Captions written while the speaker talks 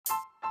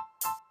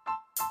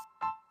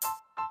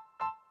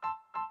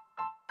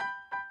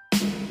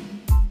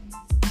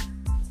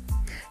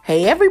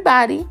Hey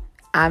everybody,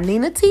 I'm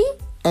Nina T,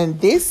 and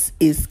this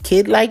is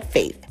Kid Like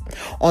Faith.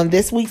 On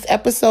this week's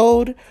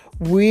episode,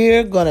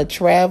 we're going to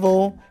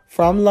travel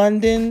from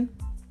London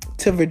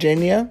to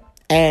Virginia,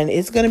 and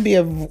it's going to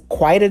be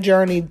quite a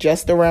journey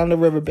just around the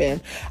river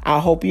bend.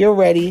 I hope you're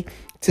ready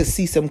to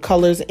see some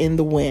colors in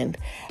the wind.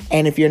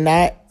 And if you're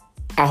not,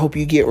 I hope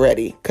you get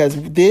ready, because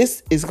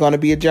this is going to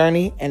be a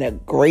journey and a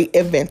great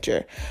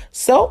adventure.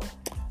 So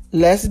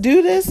let's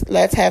do this.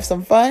 Let's have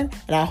some fun.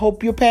 And I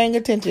hope you're paying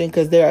attention,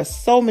 because there are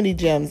so many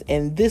gems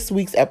in this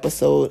week's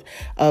episode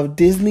of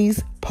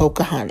Disney's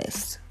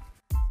Pocohantas.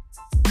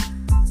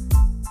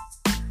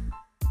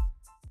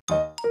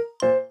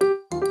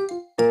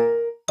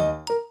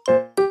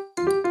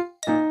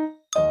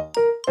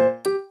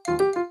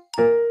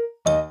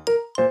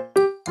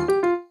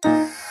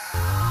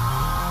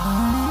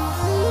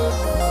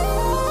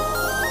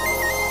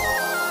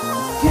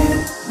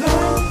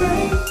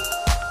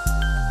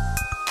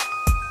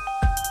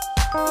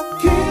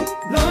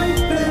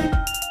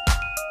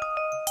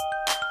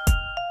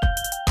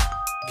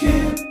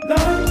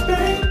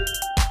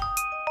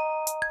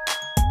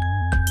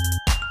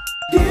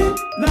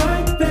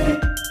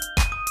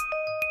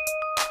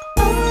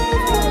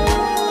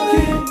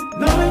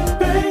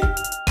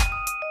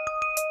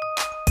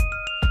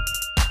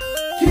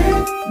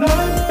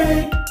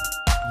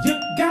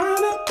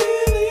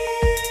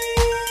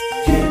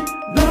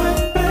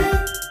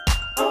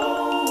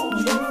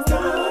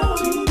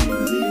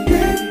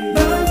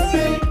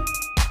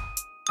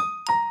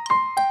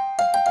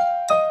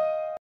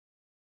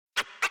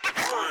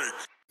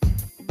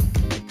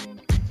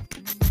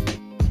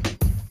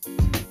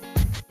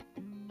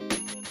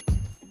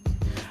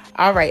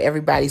 All right,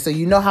 everybody. So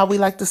you know how we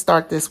like to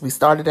start this. We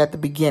started at the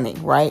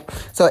beginning, right?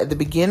 So at the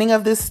beginning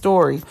of this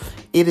story,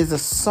 it is a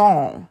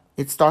song.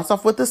 It starts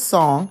off with a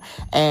song,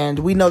 and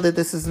we know that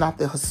this is not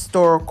the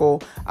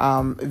historical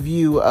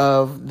view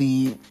of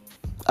the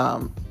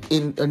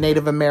in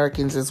Native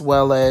Americans, as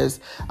well as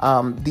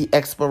the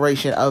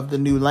exploration of the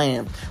new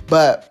land.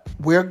 But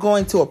we're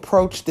going to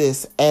approach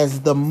this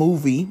as the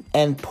movie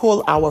and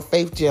pull our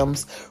faith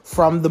gems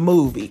from the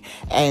movie.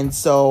 And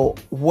so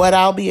what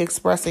I'll be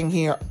expressing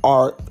here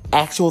are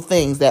actual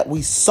things that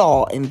we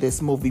saw in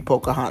this movie,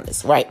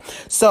 Pocahontas, right?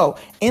 So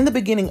in the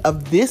beginning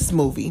of this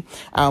movie,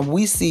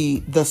 we see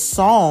the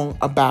song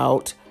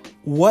about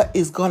what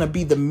is going to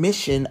be the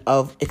mission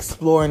of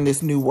exploring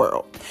this new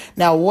world.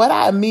 Now, what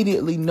I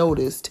immediately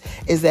noticed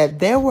is that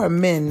there were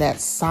men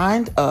that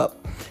signed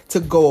up to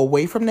go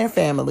away from their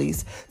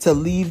families, to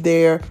leave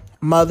their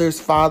mothers,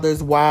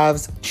 fathers,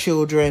 wives,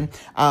 children,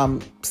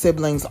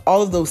 siblings,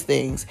 all of those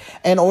things,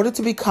 in order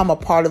to become a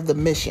part of the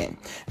mission.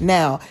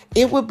 Now,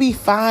 it would be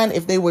fine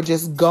if they were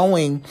just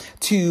going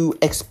to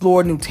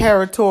explore new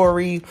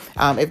territory,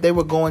 if they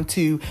were going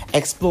to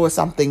explore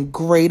something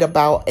great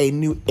about a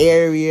new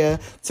area,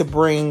 to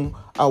bring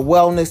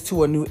wellness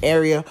to a new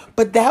area,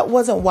 but that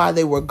wasn't why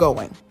they were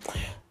going.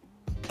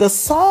 The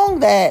song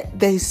that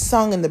they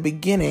sung in the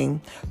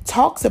beginning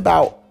talks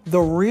about the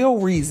real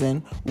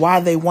reason why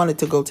they wanted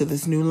to go to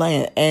this new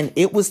land, and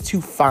it was to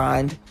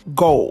find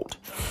gold.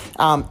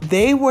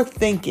 They were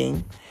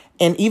thinking,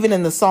 and even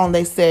in the song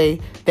they say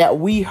that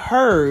we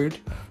heard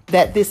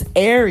that this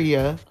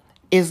area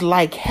is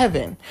like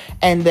heaven,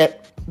 and that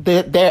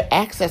their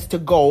access to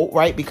gold,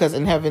 right? Because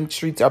in heaven,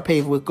 streets are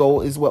paved with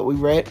gold is what we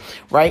read,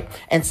 right?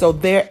 And so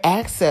their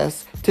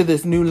access to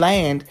this new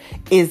land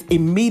is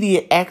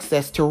immediate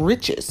access to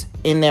riches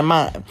in their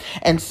mind.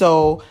 And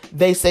so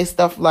they say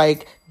stuff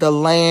like, the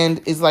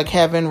land is like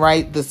heaven,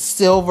 right? The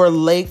silver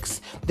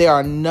lakes, there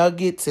are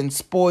nuggets and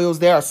spoils.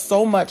 There are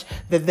so much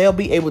that they'll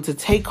be able to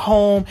take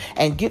home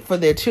and get for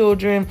their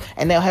children,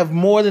 and they'll have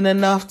more than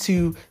enough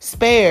to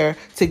spare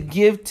to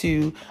give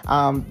to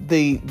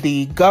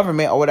the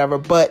government or whatever,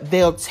 but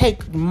they'll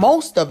take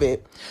most of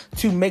it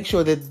to make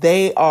sure that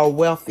they are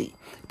wealthy,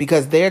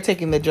 because they're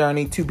taking the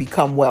journey to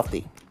become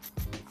wealthy.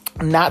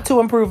 Not to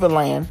improve the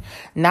land,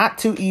 not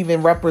to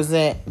even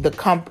represent the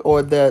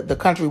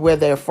country where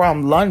they're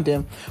from,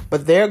 London,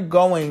 but they're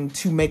going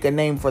to make a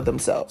name for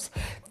themselves.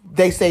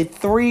 They say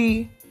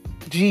 3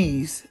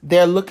 G's.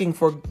 They're looking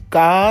for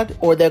God,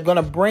 or they're going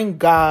to bring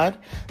God.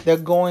 They're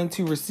going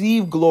to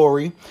receive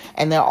glory,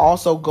 and they're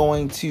also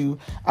going to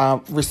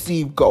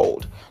receive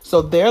gold.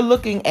 So they're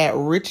looking at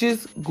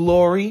riches,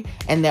 glory,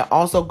 and they're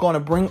also going to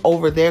bring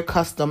over their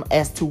custom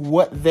as to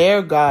what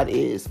their God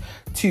is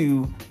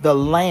to the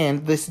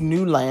land, this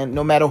new land,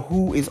 no matter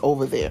who is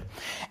over there.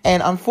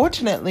 And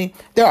unfortunately,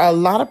 there are a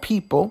lot of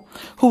people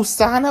who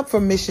sign up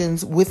for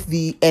missions with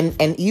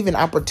and even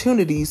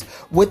opportunities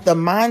with the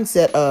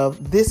mindset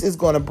of, this is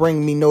going to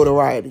bring me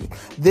notoriety.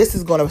 This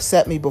is going to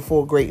set me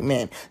before great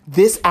men.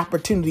 This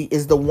opportunity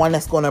is the one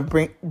that's going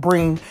to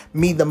bring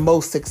me the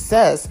most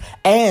success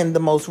and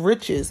the most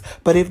riches.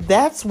 But if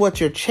that's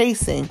what you're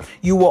chasing,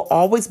 you will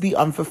always be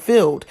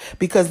unfulfilled,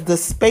 because the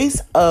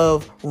space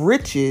of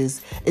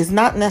riches is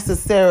not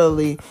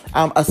necessarily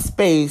a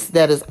space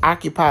that is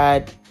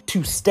occupied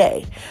to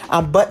stay.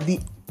 But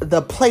the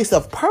the place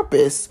of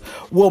purpose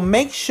will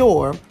make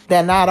sure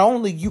that not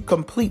only you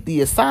complete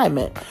the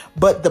assignment,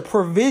 but the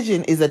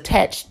provision is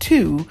attached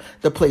to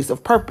the place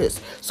of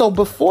purpose. So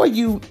before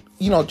you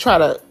try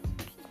to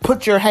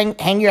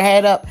hang your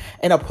head up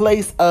in a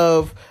place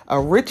of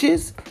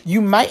riches, you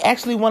might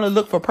actually want to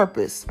look for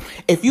purpose.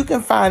 If you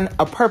can find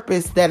a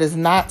purpose that is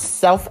not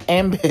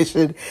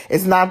self-ambition,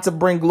 it's not to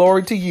bring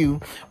glory to you,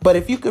 but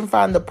if you can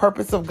find the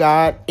purpose of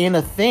God in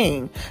a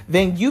thing,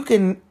 then you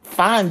can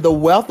find the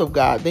wealth of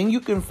God. Then you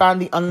can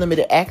find the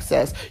unlimited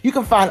access. You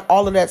can find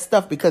all of that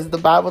stuff, because the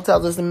Bible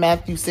tells us in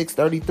Matthew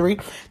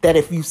 6:33 that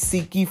if you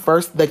seek ye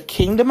first the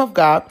kingdom of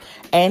God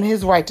and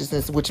his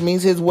righteousness, which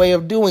means his way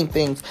of doing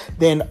things,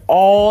 then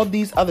all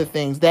these other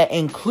things, that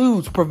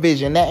includes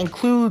provision, that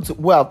includes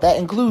wealth, that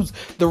includes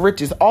the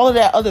riches, all of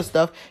that other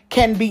stuff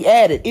can be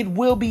added. It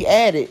will be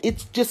added.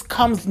 It just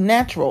comes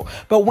natural.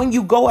 But when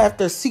you go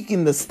after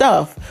seeking the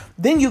stuff,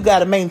 then you got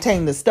to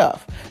maintain the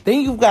stuff. Then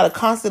you've got to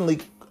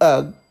constantly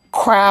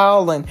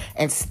crowd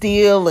and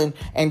steal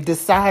and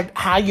decide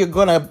how you're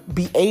going to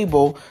be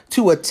able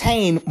to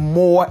attain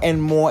more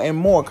and more and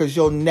more, because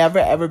you'll never,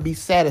 ever be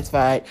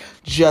satisfied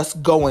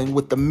just going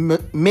with the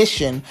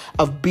mission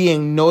of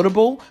being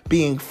notable,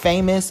 being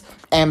famous,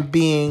 and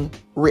being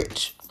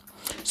rich.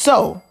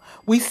 So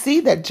we see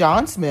that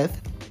John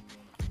Smith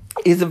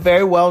is a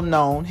very well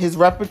known. His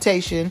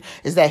reputation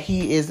is that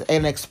he is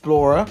an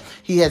explorer.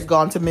 He has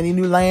gone to many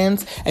new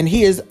lands, and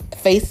he has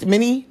faced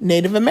many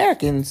Native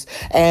Americans,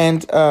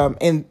 and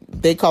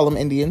they call them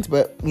Indians,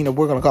 but we're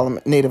going to call them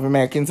Native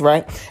Americans,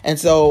 right? And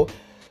so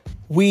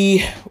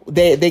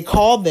they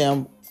call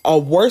them a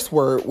worse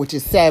word, which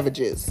is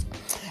savages,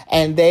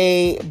 and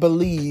they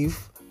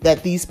believe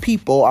that these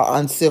people are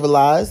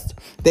uncivilized.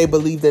 They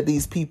believe that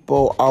these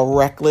people are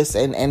reckless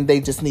and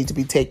they just need to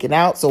be taken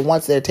out. So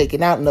once they're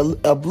taken out and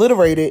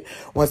obliterated,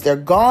 once they're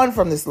gone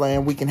from this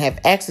land, we can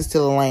have access to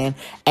the land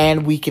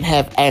and we can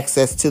have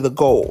access to the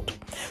gold.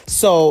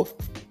 So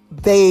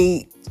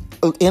they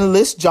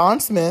enlist John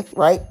Smith,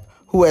 right,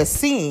 who has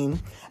seen,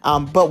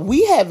 but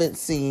we haven't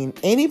seen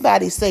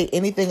anybody say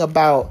anything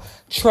about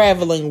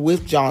traveling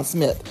with John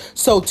Smith.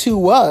 So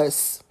to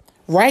us,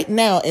 right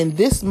now, in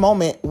this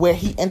moment where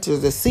he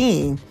enters the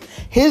scene,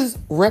 his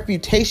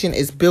reputation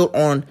is built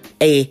on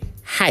a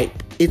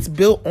hype. It's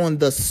built on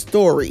the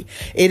story.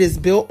 It is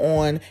built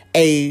on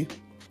a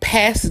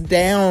passed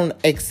down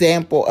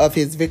example of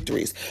his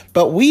victories.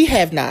 But we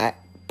have not,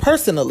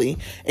 personally,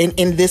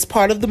 in this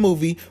part of the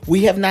movie,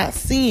 we have not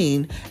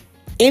seen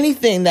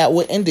anything that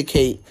would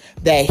indicate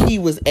that he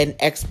was an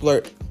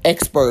expert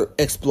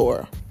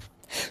explorer.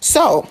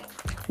 So,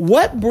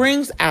 what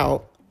brings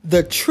out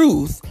the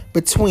truth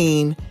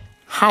between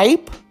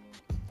hype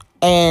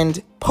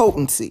and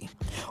potency?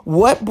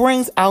 What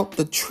brings out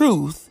the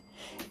truth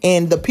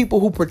in the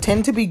people who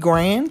pretend to be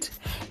grand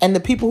and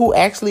the people who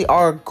actually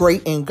are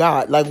great in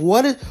God? Like,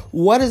 what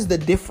is the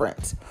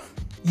difference?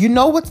 You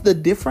know what's the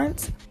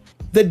difference?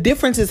 The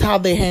difference is how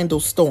they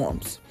handle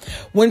storms.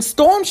 When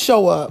storms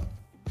show up,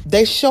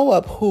 they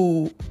show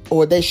who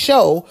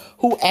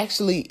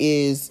actually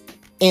is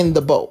in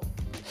the boat.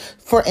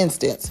 For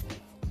instance,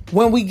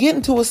 when we get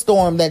into a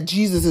storm that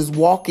Jesus is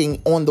walking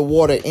on the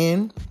water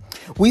in,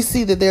 we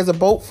see that there's a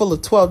boat full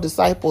of 12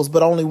 disciples,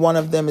 but only one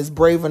of them is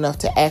brave enough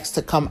to ask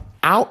to come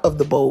out of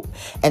the boat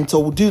and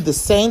to do the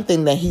same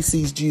thing that he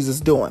sees Jesus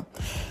doing.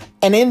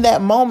 And in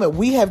that moment,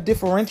 we have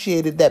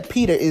differentiated that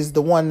Peter is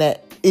the one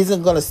that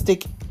isn't going to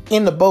stick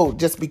in the boat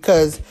just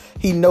because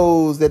he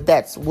knows that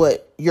that's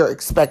what you're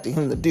expecting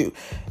him to do.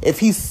 If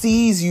he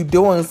sees you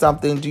doing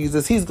something,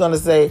 Jesus, he's going to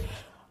say,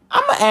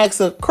 I'm going to ask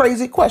a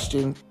crazy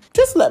question.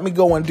 Just let me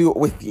go and do it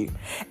with you.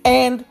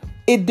 And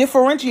it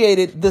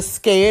differentiated the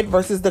scared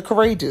versus the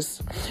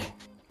courageous.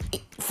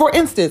 For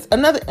instance,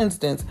 another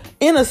instance,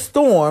 in a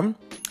storm,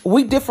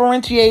 we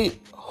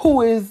differentiate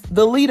who is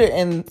the leader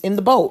in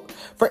the boat.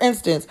 For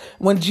instance,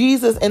 when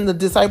Jesus and the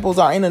disciples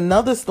are in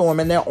another storm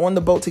and they're on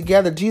the boat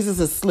together, Jesus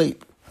is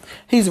asleep.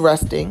 He's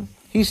resting.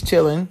 He's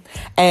chilling.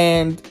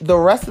 And the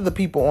rest of the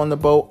people on the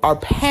boat are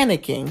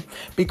panicking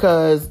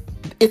because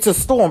it's a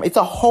storm. It's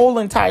a whole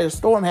entire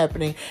storm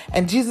happening.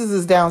 And Jesus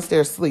is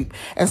downstairs asleep.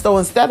 And so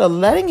instead of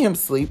letting him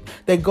sleep,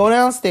 they go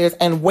downstairs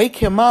and wake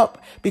him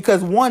up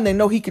because, one, they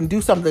know he can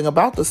do something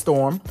about the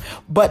storm,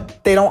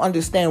 but they don't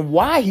understand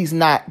why he's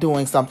not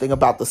doing something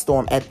about the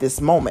storm at this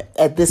moment,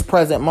 at this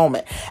present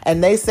moment.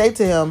 And they say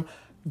to him,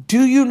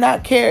 do you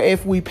not care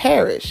if we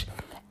perish?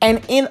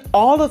 And in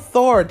all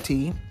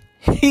authority,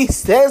 he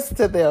says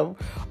to them,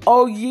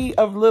 O ye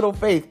of little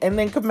faith, and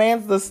then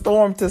commands the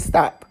storm to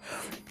stop.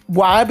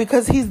 Why?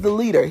 Because he's the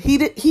leader.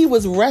 He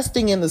was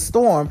resting in the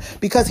storm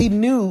because he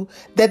knew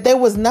that there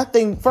was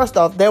nothing, first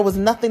off, there was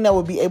nothing that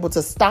would be able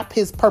to stop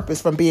his purpose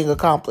from being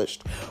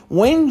accomplished.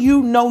 When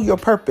you know your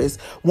purpose,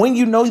 when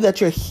you know that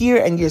you're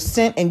here and you're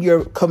sent and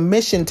you're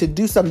commissioned to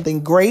do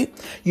something great,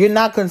 you're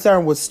not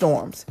concerned with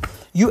storms.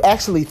 You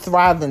actually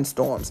thrive in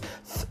storms.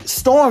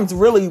 Storms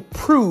really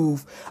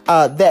prove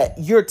that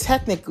you're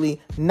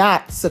technically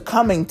not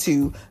succumbing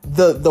to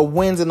the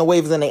winds and the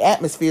waves and the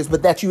atmospheres,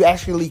 but that you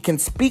actually can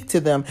speak to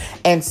them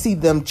and see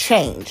them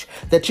change.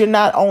 That you're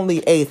not only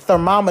a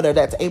thermometer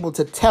that's able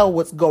to tell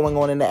what's going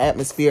on in the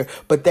atmosphere,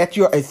 but that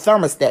you're a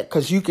thermostat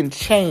because you can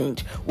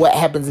change what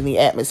happens in the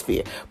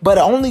atmosphere. But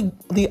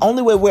the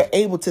only way we're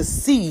able to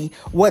see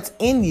what's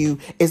in you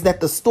is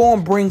that the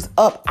storm brings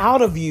up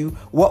out of you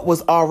what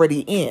was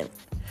already in.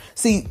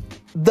 See,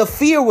 the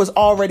fear was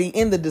already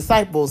in the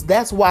disciples.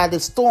 That's why the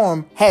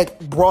storm had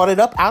brought it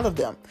up out of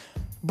them.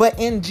 But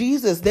in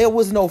Jesus, there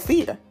was no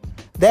fear.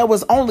 There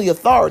was only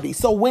authority.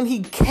 So when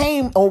he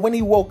came, or when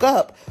he woke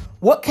up,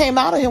 what came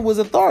out of him was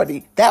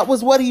authority. That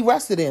was what he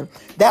rested in.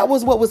 That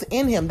was what was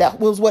in him. That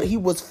was what he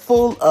was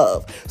full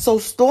of. So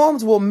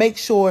storms will make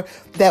sure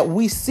that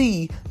we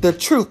see the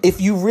truth.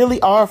 If you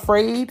really are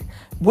afraid,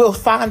 we'll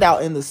find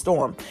out in the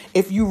storm.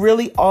 If you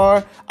really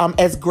are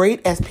as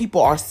great as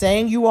people are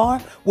saying you are,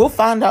 we'll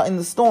find out in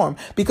the storm.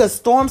 Because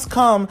storms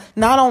come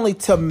not only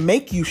to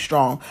make you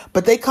strong,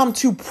 but they come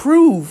to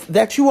prove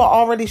that you are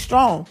already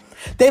strong.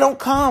 They don't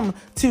come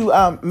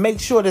to make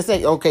sure to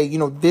say, okay,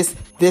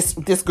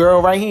 this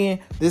girl right here,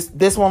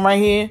 this one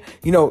right here,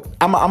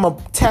 I'm gonna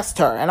test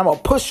her and I'm gonna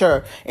push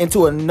her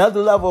into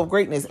another level of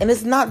greatness. And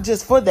it's not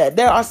just for that.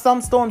 There are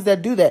some storms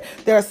that do that.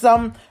 There are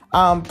some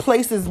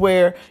places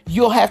where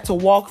you'll have to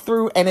walk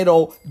through and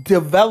it'll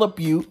develop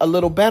you a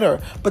little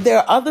better. But there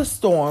are other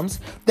storms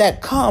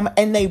that come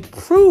and they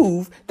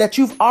prove that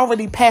you've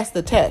already passed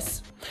the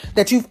test,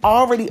 that you've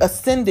already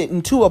ascended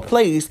into a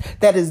place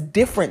that is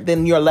different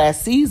than your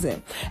last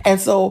season. And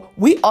so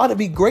we ought to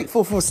be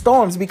grateful for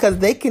storms because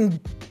they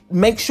can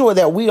make sure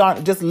that we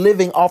aren't just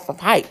living off of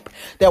hype,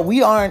 that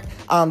we aren't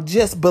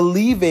just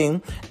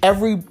believing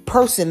every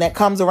person that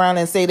comes around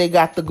and say they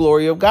got the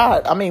glory of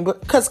God. I mean,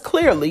 because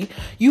clearly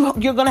you're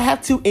going to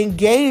have to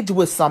engage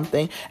with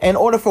something in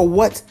order for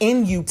what's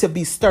in you to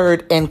be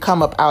stirred and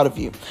come up out of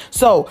you.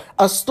 So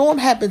a storm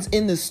happens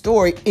in the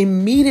story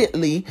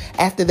immediately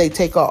after they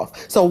take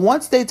off. So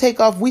once they take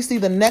off, we see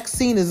the next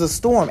scene is a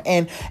storm,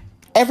 and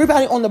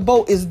everybody on the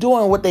boat is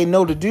doing what they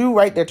know to do,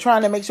 right? They're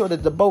trying to make sure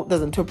that the boat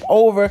doesn't tip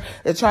over.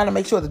 They're trying to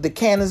make sure that the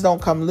cannons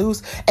don't come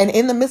loose. And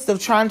in the midst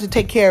of trying to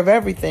take care of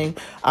everything,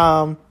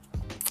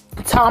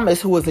 Thomas,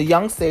 who was a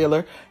young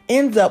sailor,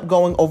 ends up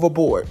going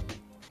overboard.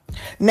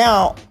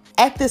 Now,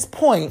 at this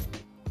point,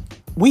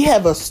 we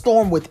have a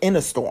storm within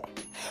a storm,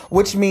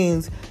 which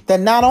means that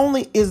not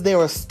only is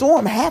there a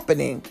storm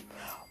happening,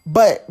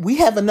 but we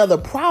have another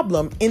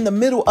problem in the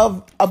middle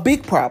of a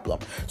big problem.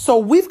 So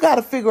we've got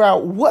to figure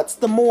out what's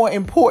the more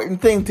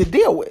important thing to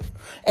deal with.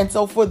 And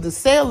so for the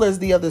sailors,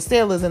 the other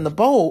sailors in the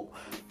boat,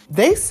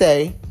 they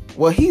say,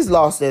 well, he's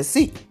lost at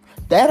sea.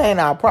 That ain't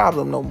our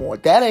problem no more.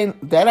 That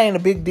ain't a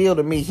big deal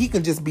to me. He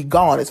can just be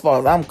gone as far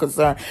as I'm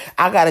concerned.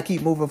 I got to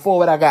keep moving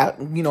forward. I got,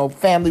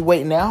 family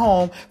waiting at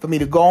home for me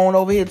to go on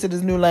over here to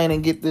this new lane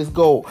and get this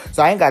gold.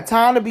 So I ain't got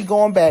time to be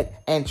going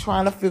back and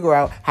trying to figure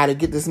out how to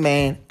get this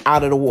man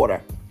out of the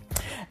water.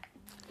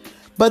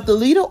 But the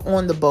leader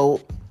on the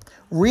boat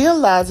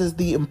realizes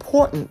the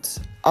importance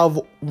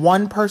of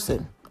one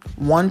person,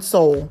 one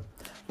soul,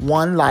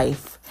 one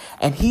life,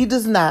 and he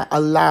does not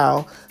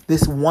allow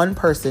this one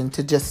person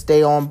to just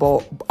stay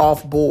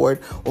off board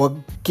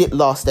or get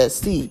lost at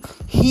sea.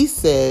 He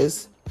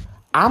says,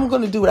 I'm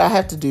going to do what I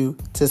have to do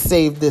to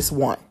save this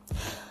one.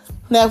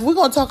 Now, if we're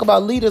going to talk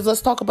about leaders,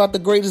 let's talk about the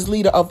greatest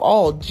leader of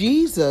all,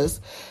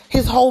 Jesus.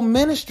 His whole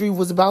ministry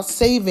was about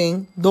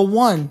saving the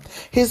one.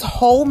 His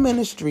whole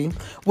ministry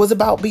was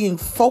about being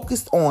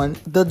focused on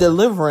the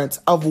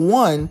deliverance of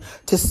one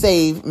to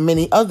save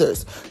many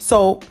others.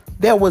 So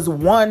there was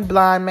one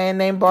blind man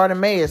named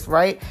Bartimaeus,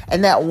 right?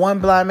 And that one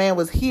blind man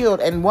was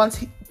healed. And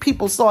once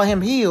people saw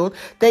him healed,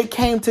 they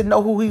came to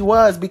know who he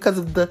was because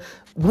of the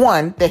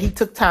one that he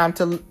took time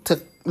to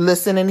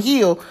listen and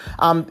heal,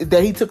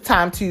 that he took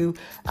time to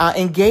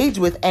engage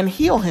with and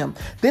heal him.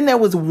 Then there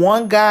was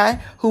one guy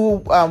who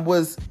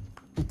was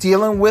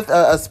dealing with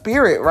a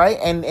spirit, right?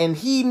 And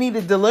he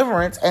needed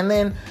deliverance. And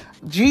then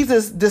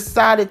Jesus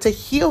decided to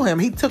heal him.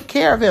 He took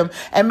care of him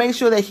and made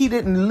sure that he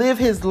didn't live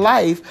his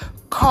life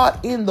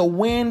caught in the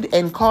wind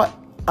and caught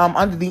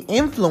under the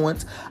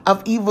influence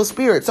of evil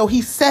spirits. So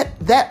he set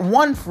that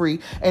one free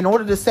in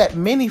order to set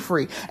many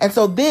free. And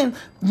so then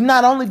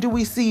not only do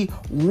we see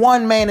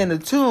one man in the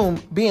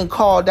tomb being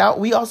called out,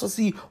 we also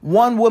see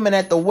one woman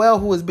at the well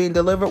who is being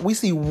delivered. We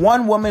see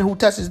one woman who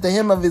touches the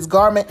hem of his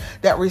garment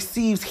that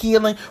receives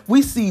healing.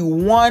 We see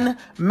one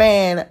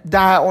man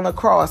die on a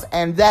cross,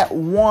 and that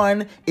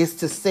one is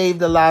to save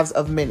the lives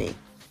of many.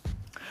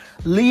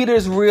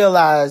 Leaders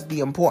realize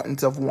the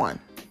importance of one.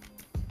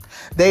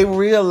 They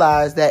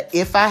realize that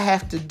if I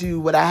have to do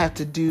what I have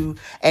to do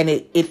and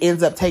it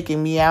ends up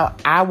taking me out,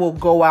 I will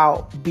go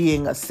out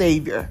being a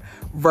savior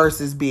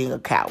versus being a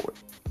coward.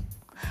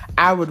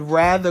 I would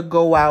rather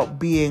go out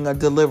being a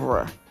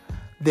deliverer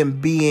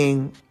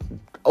than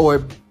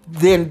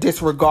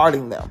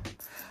disregarding them.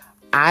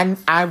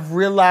 I've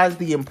realized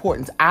the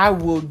importance. I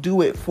will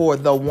do it for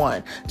the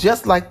one.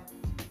 Just like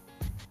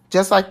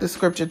the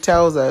scripture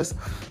tells us,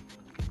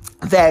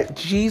 that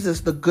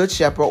Jesus, the good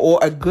shepherd, or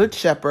a good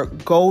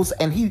shepherd, goes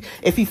and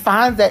if he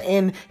finds that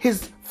in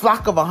his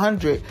flock of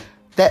 100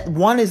 that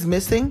one is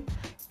missing,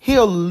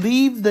 he'll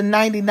leave the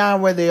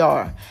 99 where they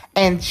are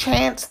and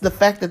chance the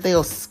fact that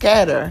they'll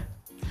scatter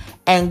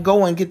and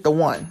go and get the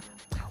one.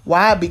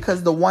 Why?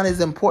 Because the one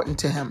is important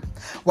to him.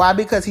 Why?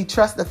 Because he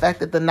trusts the fact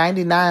that the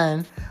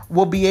 99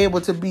 will be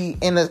able to be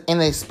in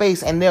a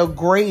space, and they'll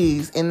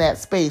graze in that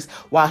space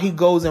while he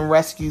goes and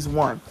rescues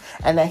one.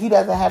 And that he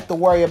doesn't have to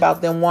worry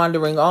about them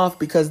wandering off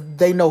because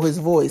they know his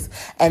voice.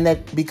 And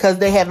that because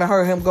they haven't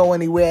heard him go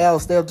anywhere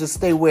else, they'll just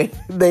stay where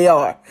they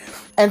are.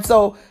 And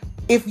so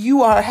if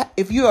you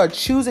are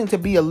choosing to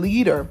be a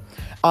leader,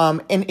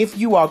 and if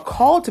you are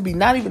called to be,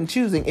 not even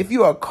choosing, if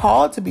you are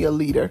called to be a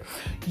leader,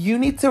 you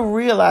need to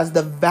realize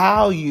the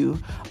value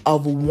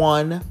of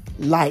one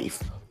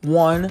life,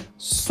 one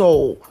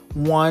soul,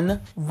 one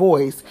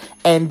voice,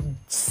 and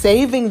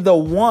saving the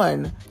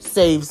one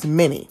saves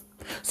many.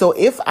 So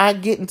if I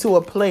get into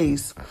a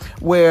place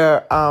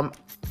where,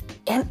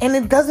 and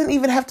it doesn't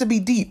even have to be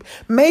deep.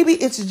 Maybe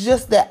it's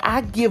just that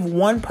I give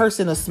one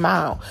person a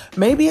smile.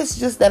 Maybe it's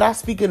just that I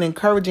speak an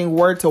encouraging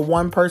word to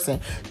one person.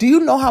 Do you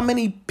know how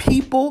many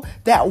people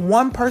that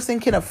one person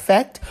can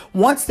affect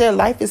once their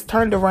life is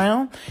turned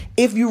around?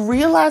 If you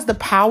realize the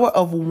power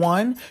of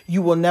one,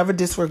 you will never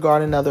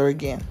disregard another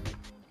again.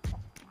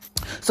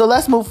 So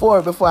let's move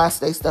forward before I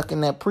stay stuck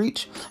in that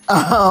preach.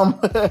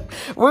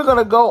 We're going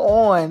to go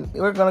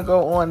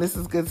on. This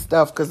is good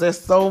stuff because there's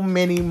so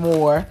many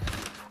more.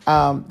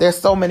 There's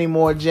so many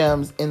more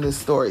gems in this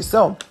story.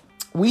 So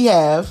we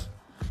have,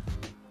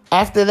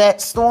 after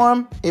that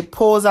storm, it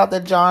pulls out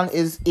that John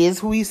is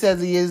who he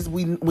says he is.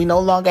 We no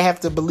longer have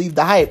to believe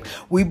the hype.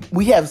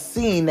 We have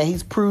seen that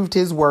he's proved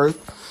his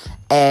worth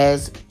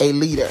as a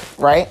leader,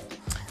 right?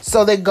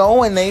 So they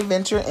go and they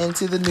venture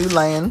into the new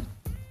land.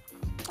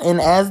 And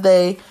as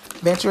they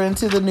venture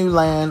into the new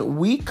land,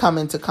 we come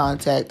into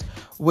contact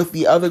with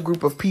the other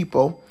group of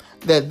people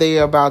that they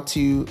are about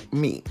to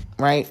meet,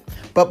 right?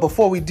 But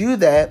before we do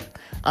that,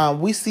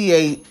 we see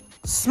a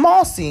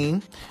small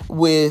scene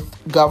with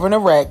Governor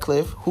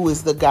Radcliffe, who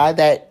is the guy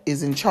that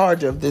is in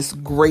charge of this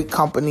great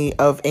company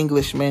of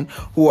Englishmen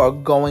who are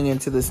going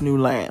into this new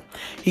land.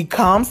 He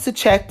comes to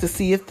check to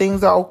see if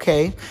things are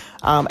okay.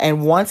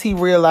 And once he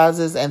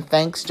realizes and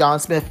thanks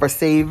John Smith for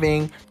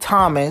saving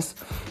Thomas,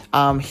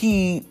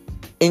 he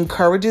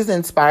encourages,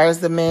 inspires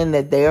the men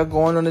that they are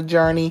going on a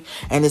journey,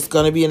 and it's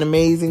going to be an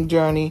amazing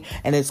journey,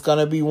 and it's going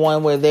to be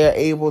one where they're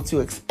able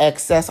to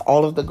access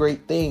all of the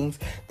great things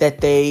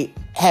that they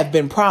have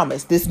been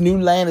promised. This new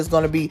land is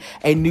going to be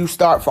a new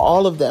start for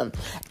all of them.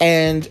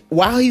 And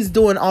while he's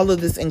doing all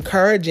of this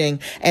encouraging,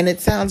 and it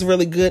sounds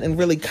really good and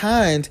really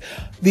kind,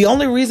 the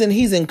only reason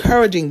he's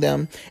encouraging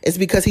them is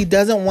because he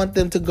doesn't want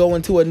them to go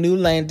into a new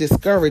land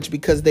discouraged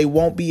because they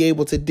won't be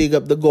able to dig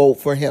up the gold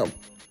for him.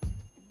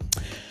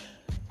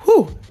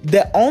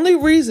 The only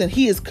reason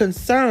he is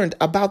concerned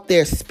about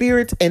their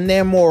spirits and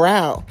their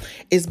morale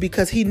is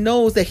because he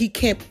knows that he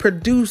can't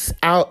produce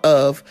out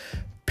of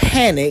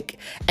panic,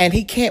 and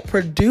he can't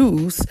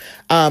produce,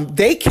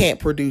 they can't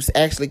produce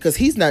actually, because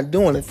he's not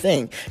doing a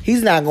thing.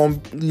 He's not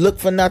going to look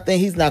for nothing.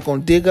 He's not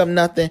going to dig up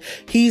nothing.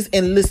 He's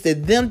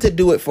enlisted them to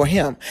do it for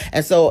him.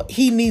 And so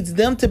he needs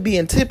them to be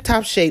in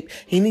tip-top shape.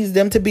 He needs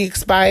them to be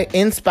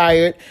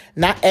inspired,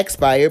 not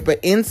expired, but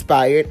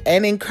inspired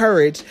and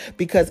encouraged,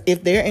 because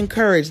if they're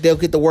encouraged, they'll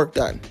get the work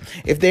done.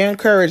 If they're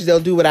encouraged, they'll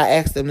do what I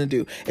ask them to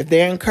do. If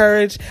they're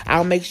encouraged,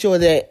 I'll make sure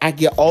that I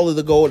get all of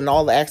the gold and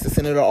all the access,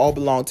 and it'll all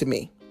belong to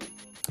me.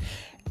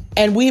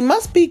 And we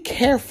must be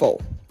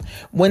careful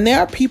when there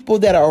are people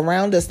that are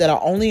around us that are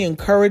only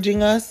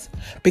encouraging us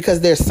because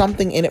there's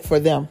something in it for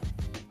them,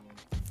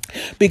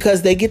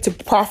 because they get to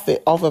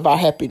profit off of our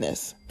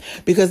happiness,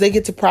 because they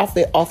get to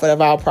profit off of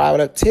our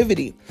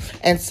productivity.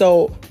 And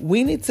so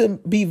we need to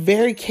be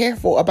very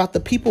careful about the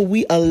people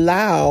we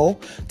allow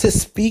to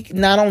speak,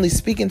 not only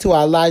speak into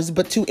our lives,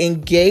 but to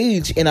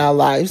engage in our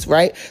lives,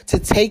 right? To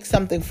take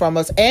something from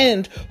us,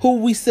 and who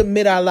we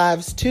submit our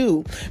lives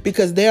to,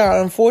 because there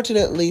are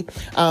unfortunately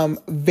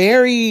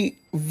very,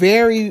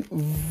 very,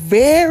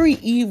 very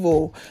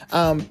evil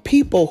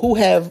people who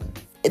have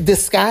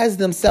disguised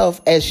themselves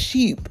as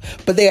sheep,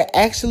 but they're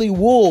actually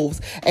wolves.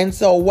 And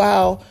so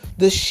while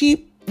the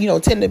sheep,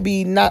 tend to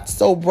be not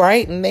so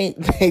bright, and they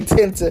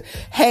tend to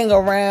hang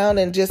around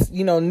and just,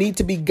 need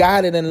to be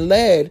guided and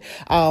led,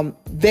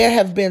 there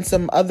have been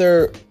some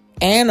other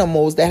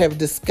animals that have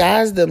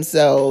disguised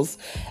themselves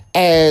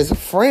as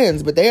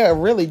friends, but they are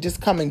really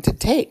just coming to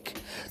take.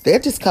 They're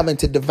just coming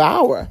to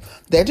devour.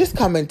 They're just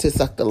coming to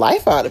suck the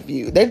life out of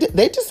you.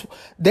 They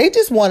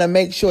just want to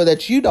make sure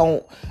that you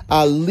don't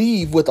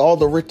leave with all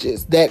the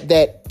riches,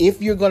 that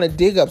if you're going to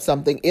dig up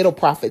something, it'll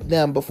profit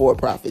them before it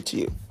profits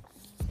you.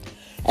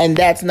 And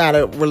that's not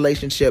a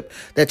relationship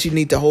that you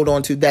need to hold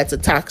on to. That's a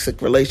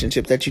toxic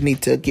relationship that you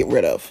need to get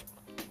rid of.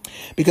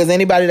 Because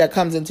anybody that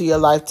comes into your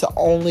life to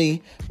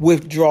only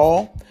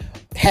withdraw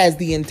has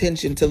the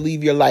intention to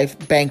leave your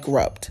life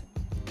bankrupt.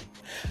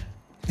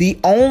 The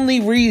only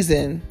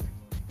reason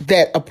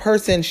that a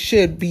person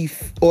should be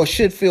or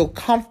should feel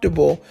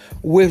comfortable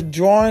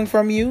withdrawing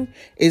from you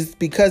is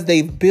because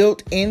they've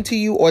built into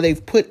you or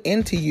they've put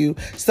into you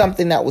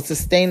something that was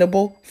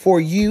sustainable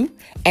for you.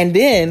 And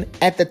then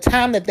at the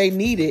time that they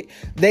need it,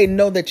 they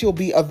know that you'll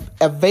be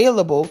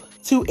available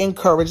to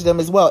encourage them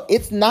as well.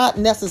 It's not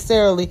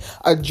necessarily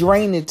a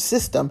drainage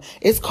system.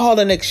 It's called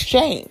an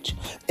exchange.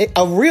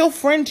 A real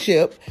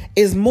friendship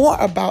is more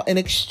about an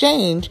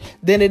exchange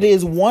than it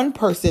is one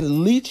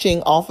person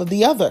leeching off of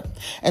the other.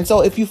 And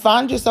so if you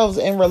find yourselves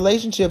in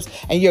relationships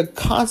and you're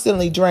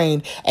constantly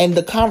drained and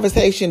the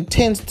conversation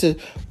tends to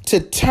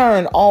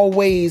turn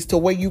always to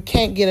where you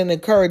can't get an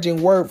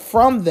encouraging word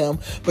from them,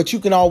 but you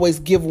can always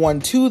give one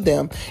to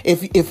them.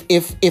 If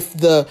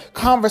the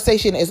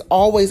conversation is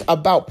always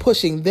about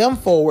pushing them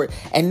forward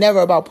and never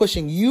about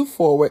pushing you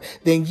forward,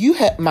 then you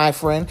my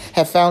friend,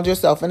 have found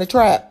yourself in a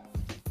trap.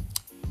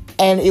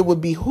 And it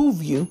would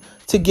behoove you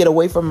to get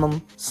away from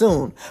them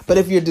soon. But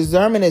if your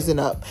discernment isn't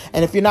up,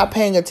 and if you're not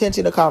paying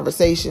attention to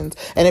conversations,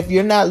 and if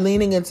you're not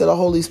leaning into the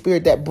Holy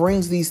Spirit that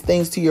brings these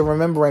things to your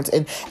remembrance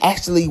and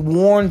actually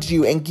warns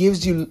you and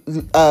gives you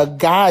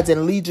guides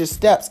and leads your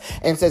steps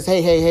and says,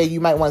 hey, you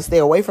might want to stay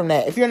away from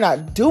that. If you're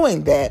not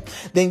doing that,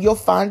 then you'll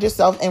find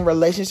yourself in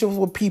relationships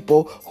with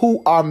people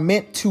who are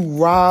meant to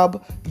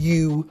rob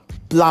you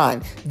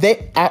blind.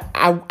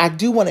 I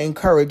do want to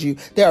encourage you.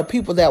 There are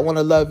people that want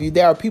to love you.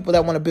 There are people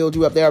that want to build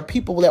you up. There are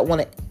people that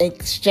want to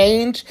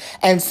exchange,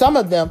 and some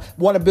of them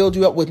want to build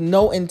you up with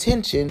no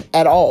intention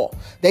at all.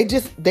 They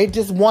just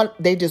want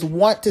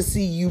to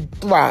see you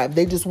thrive.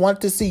 They just want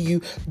to see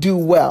you do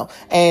well.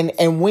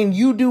 And when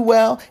you do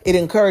well, it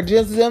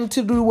encourages them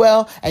to do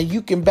well, and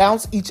you can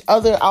bounce each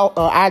other out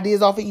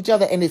ideas off of each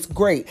other, and it's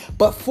great.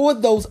 But for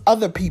those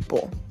other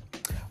people,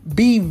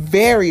 be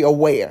very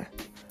aware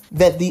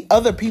that the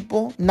other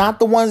people, not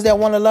the ones that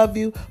want to love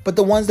you, but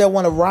the ones that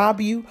want to rob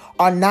you,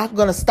 are not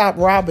going to stop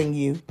robbing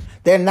you.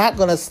 They're not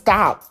going to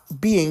stop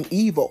being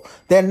evil.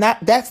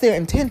 That's their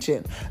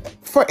intention.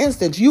 For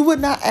instance, you would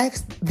not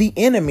ask the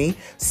enemy,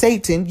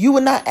 Satan, you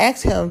would not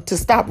ask him to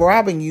stop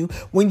robbing you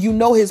when you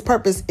know his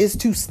purpose is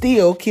to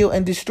steal, kill,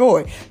 and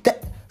destroy.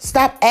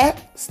 Stop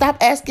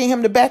asking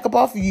him to back up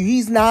off of you.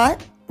 He's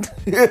not.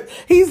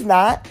 He's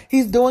not.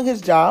 He's doing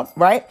his job,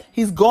 right?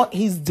 He's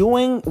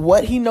doing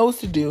what he knows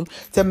to do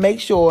to make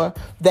sure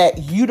that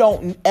you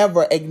don't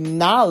ever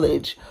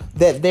acknowledge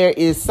that there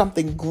is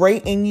something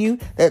great in you,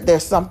 that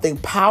there's something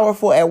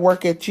powerful at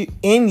work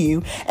in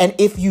you. And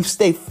if you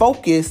stay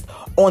focused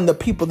on the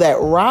people that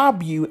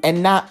rob you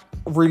and not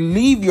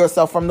relieve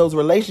yourself from those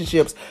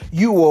relationships,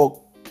 you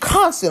will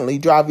constantly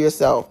drive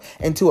yourself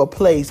into a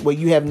place where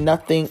you have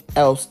nothing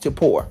else to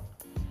pour.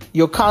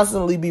 You'll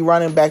constantly be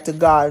running back to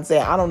God and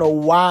saying, I don't know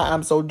why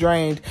I'm so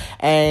drained.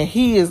 And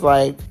he is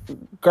like,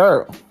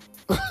 girl,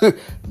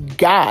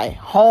 guy,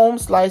 home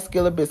slice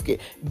skillet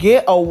biscuit,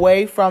 get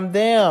away from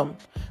them.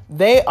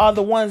 They are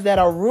the ones that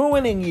are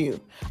ruining you.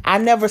 I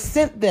never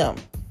sent them.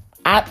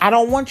 I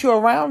don't want you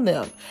around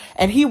them.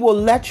 And he will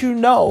let you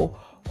know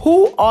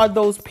who are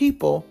those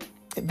people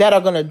that are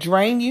going to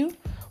drain you.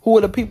 Who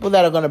are the people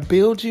that are going to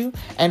build you,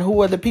 and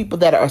who are the people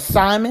that are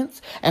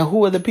assignments, and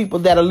who are the people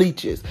that are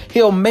leeches.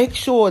 He'll make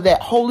sure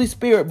that Holy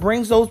Spirit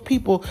brings those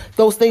people,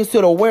 those things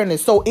to the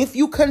awareness. So if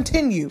you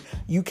continue,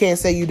 you can't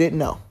say you didn't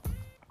know.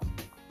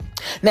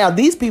 Now,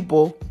 these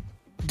people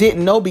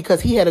didn't know because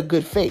he had a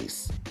good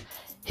face.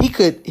 He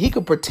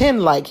could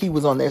pretend like he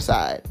was on their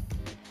side,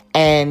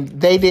 and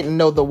they didn't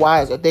know the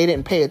wiser. They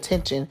didn't pay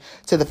attention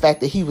to the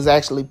fact that he was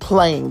actually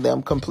playing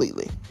them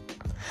completely.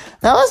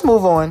 Now let's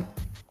move on,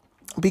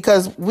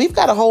 because we've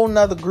got a whole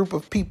nother group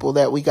of people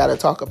that we got to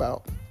talk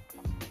about.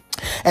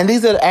 And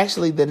these are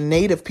actually the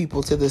native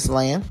people to this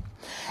land.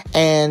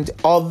 And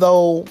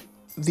although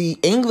the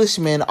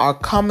Englishmen are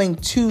coming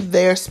to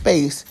their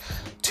space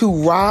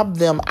to rob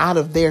them out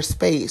of their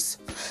space,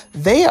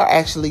 they are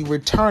actually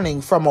returning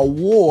from a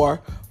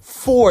war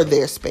for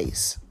their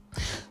space.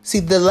 See,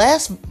 the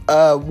last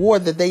war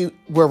that they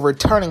were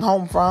returning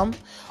home from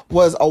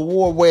was a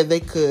war where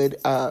they could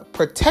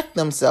protect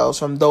themselves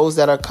from those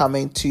that are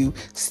coming to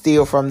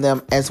steal from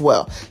them as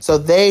well. So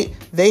they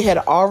had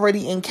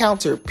already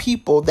encountered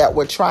people that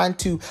were trying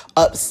to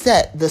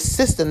upset the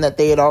system that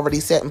they had already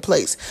set in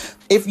place.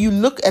 If you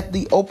look at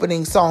the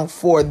opening song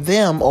for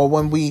them, or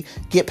when we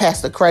get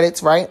past the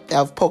credits, right,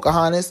 of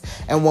Pocohantas,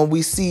 and when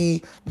we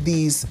see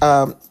these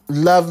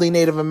lovely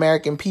Native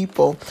American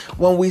people,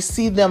 when we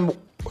see them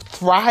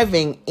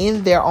thriving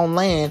in their own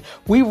land,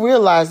 we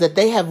realize that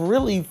they have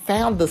really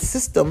found the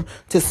system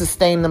to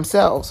sustain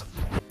themselves.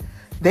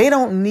 They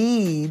don't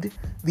need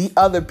the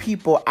other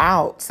people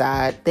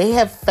outside. They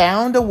have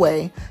found a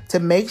way to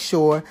make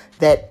sure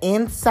that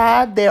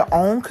inside their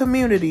own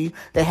community,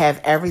 they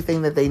have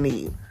everything that they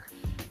need.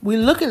 We're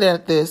looking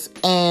at this,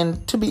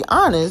 and to be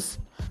honest,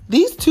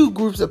 these two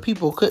groups of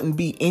people couldn't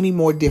be any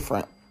more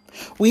different.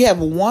 We have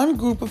one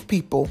group of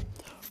people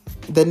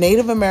the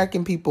Native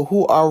American people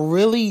who are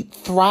really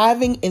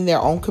thriving in their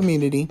own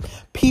community.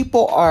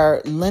 People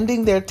are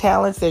lending their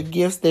talents, their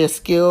gifts, their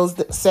skills,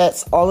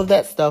 sets, all of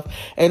that stuff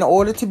in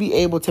order to be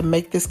able to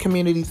make this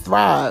community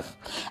thrive.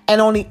 And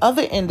on the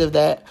other end of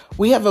that,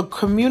 we have a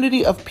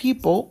community of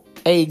people,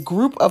 a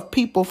group of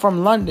people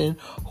from London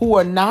who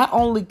are not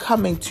only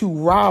coming to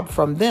rob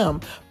from them,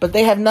 but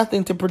they have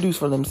nothing to produce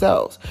for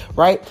themselves,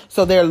 right?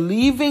 So they're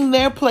leaving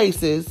their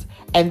places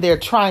and they're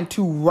trying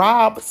to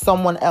rob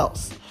someone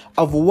else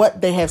of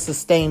what they have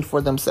sustained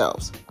for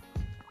themselves.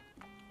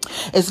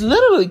 It's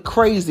literally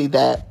crazy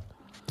that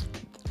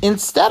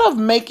instead of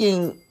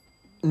making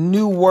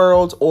new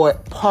worlds or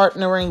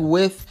partnering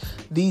with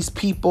these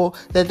people,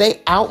 that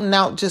they out and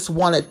out just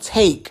want to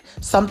take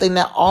something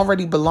that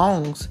already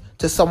belongs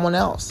to someone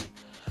else.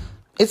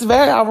 It's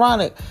very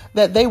ironic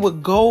that they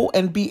would go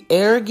and be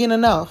arrogant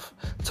enough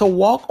to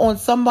walk on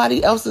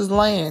somebody else's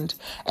land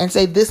and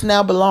say, this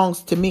now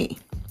belongs to me,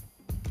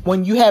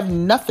 when you have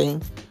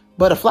nothing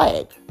but a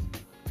flag.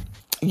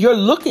 You're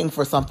looking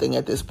for something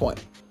at this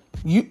point.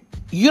 You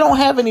don't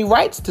have any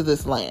rights to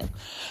this land.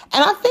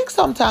 And I think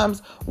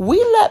sometimes we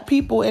let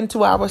people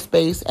into our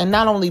space, and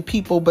not only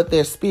people, but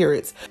their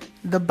spirits.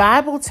 The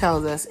Bible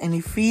tells us in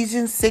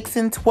Ephesians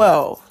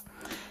 6:12,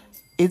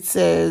 it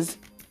says,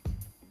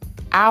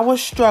 our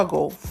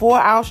struggle,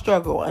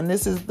 and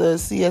this is the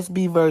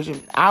CSB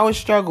version, our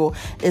struggle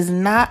is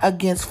not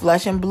against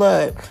flesh and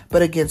blood,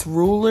 but against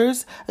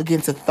rulers,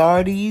 against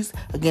authorities,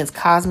 against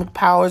cosmic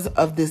powers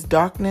of this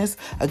darkness,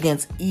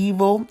 against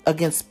evil,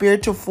 against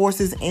spiritual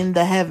forces in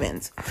the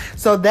heavens.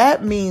 So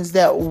that means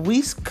that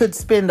we could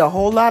spend a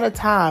whole lot of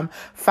time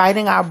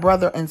fighting our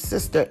brother and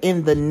sister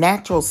in the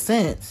natural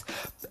sense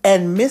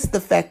and miss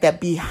the fact that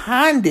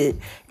behind it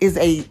is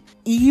a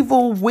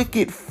evil,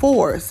 wicked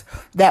force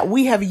that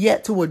we have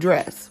yet to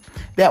address,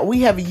 that we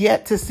have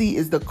yet to see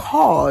is the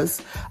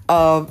cause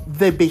of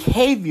the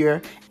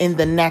behavior in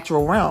the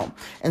natural realm.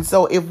 And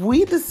so if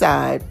we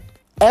decide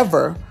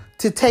ever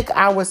to take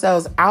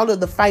ourselves out of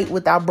the fight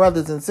with our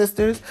brothers and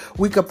sisters,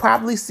 we could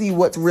probably see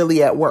what's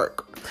really at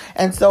work.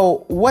 And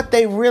so what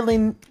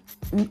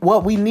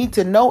we need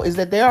to know is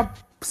that there are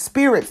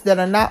spirits that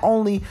are not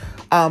only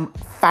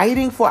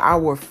fighting for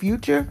our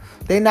future.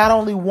 They not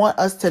only want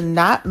us to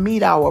not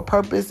meet our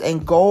purpose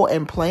and goal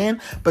and plan,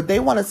 but they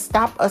want to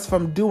stop us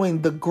from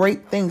doing the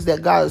great things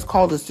that God has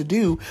called us to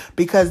do,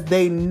 because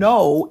they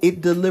know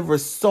it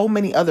delivers so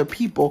many other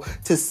people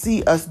to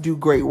see us do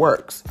great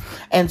works.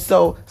 And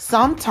so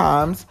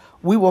sometimes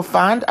we will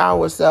find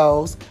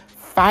ourselves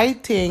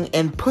fighting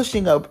and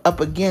pushing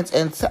up against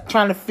and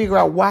trying to figure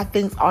out why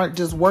things aren't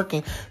just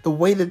working the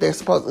way that they're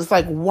supposed to. It's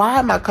like, why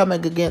am I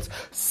coming against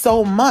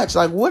so much?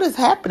 Like, what is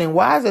happening?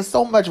 Why is there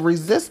so much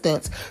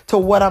resistance to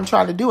what I'm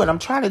trying to do? And I'm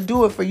trying to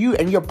do it for you.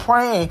 And you're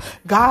praying,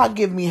 God,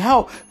 give me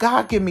help.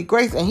 God, give me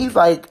grace. And he's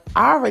like,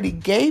 I already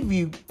gave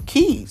you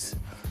keys.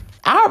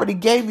 I already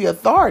gave you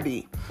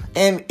authority.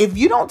 And if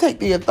you don't take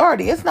the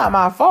authority, it's not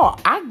my fault.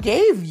 I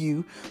gave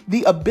you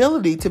the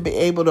ability to be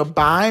able to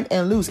bind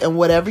and loose. And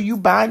whatever you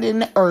bind in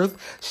the earth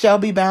shall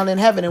be bound in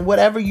heaven. And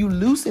whatever you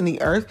loose in the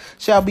earth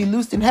shall be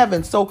loosed in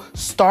heaven. So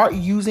start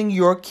using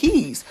your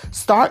keys.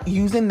 Start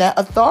using that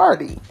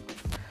authority.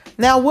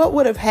 Now, what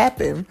would have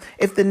happened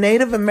if the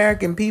Native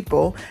American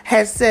people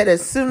had said,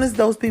 as soon as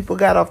those people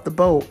got off the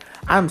boat,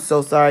 I'm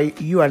so sorry,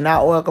 you are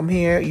not welcome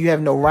here. You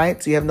have no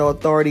rights. You have no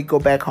authority. Go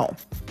back home.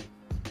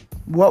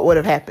 What would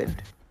have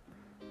happened?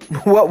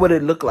 What would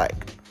it look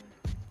like?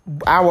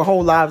 Our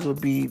whole lives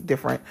would be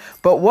different.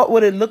 But what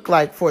would it look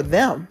like for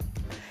them?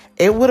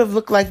 It would have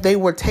looked like they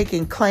were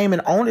taking claim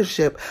and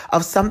ownership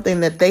of something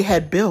that they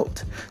had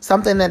built,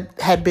 something that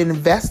had been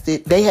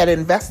invested, they had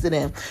invested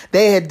in,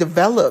 they had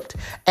developed.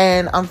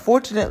 And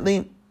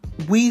unfortunately,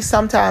 we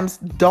sometimes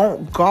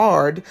don't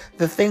guard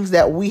the things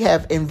that we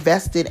have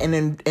invested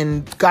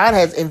and God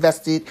has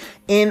invested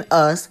in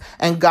us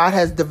and God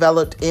has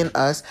developed in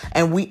us,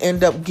 and we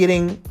end up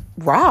getting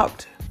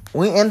robbed.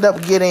 We end up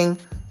getting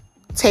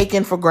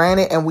taken for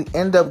granted, and we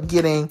end up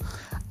getting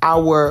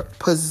our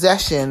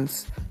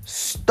possessions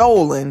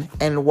stolen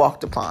and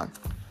walked upon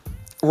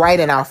right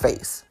in our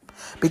face,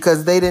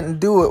 because they didn't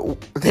do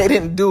it. They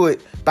didn't do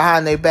it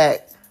behind their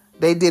back.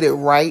 They did it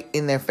right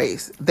in their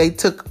face. They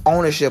took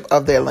ownership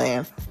of their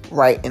land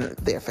right in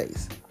their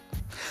face.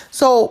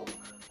 So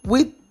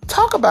we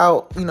talk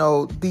about,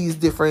 these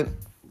different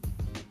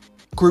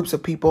groups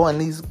of people, and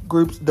these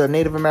groups, the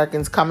Native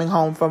Americans coming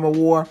home from a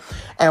war.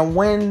 And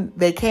when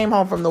they came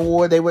home from the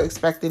war, they were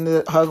expecting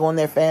to hug on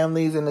their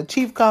families, and the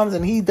chief comes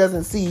and he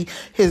doesn't see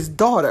his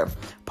daughter,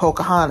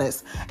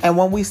 Pocohantas. And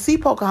when we see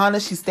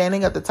Pocahontas, she's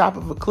standing at the top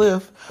of a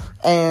cliff,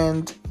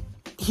 and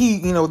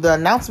the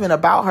announcement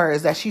about her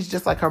is that she's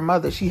just like her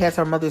mother. She has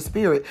her mother's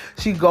spirit.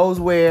 She goes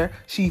where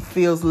she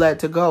feels led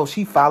to go.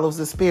 She follows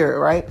the spirit,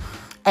 right?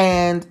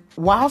 And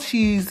while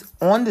she's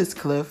on this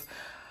cliff,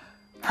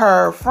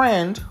 her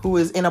friend, who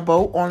is in a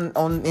boat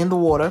in the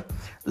water,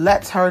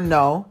 lets her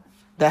know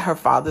that her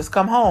father's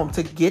come home,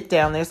 to get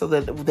down there so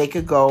that they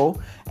could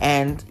go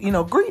and,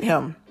 greet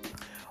him.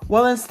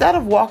 Well, instead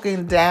of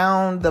walking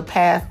down the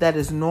path that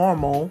is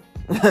normal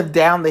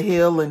down the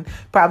hill and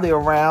probably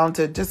around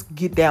to just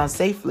get down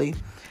safely.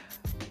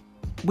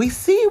 We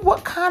see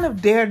what kind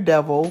of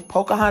daredevil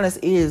Pocahontas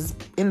is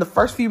in the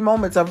first few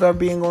moments of her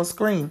being on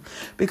screen.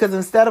 Because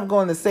instead of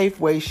going the safe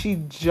way, she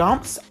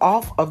jumps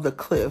off of the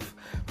cliff,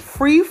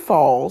 free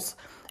falls,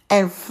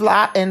 and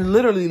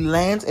literally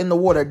lands in the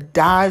water,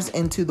 dives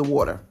into the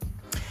water.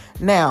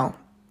 Now,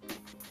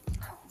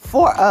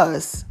 for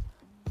us,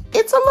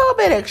 it's a little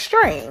bit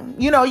extreme.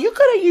 You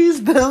could have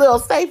used the little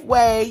safe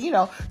way,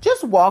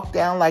 just walk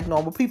down like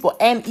normal people.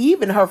 And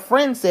even her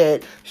friend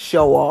said,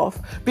 show off,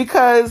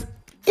 because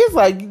it's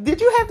like,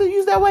 did you have to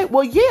use that way?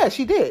 Well, yeah,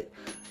 she did.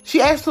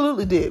 She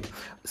absolutely did.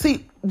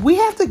 See, we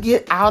have to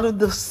get out of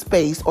the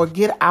space or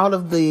get out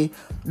of the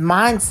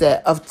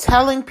mindset of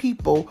telling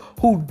people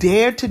who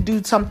dare to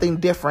do something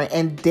different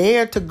and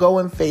dare to go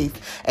in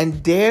faith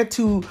and dare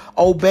to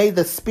obey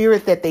the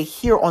spirit that they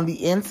hear on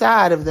the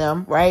inside of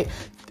them, right?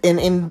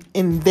 And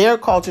in their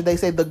culture, they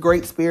say the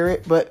great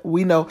spirit, but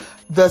we know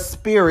the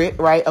spirit,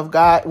 right, of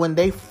God. When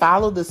they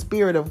follow the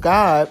spirit of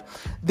God,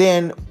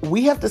 then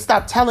we have to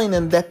stop telling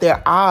them that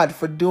they're odd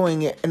for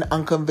doing it an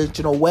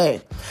unconventional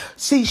way.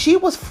 See, she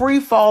was free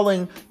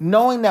falling,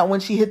 knowing that when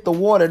she hit the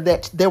water,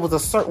 that there was a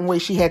certain way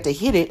she had to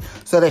hit it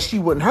so that she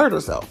wouldn't hurt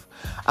herself.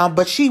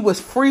 But she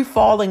was free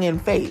falling in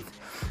faith,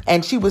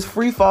 and she was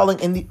free falling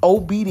in the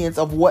obedience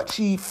of what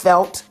she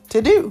felt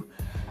to do.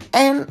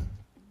 And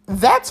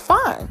that's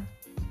fine.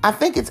 I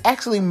think it's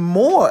actually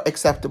more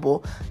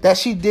acceptable that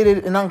she did it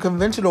in an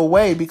unconventional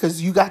way,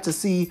 because you got to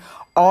see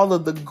all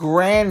of the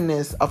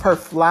grandness of her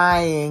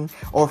flying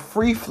or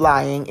free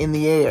flying in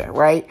the air,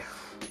 right?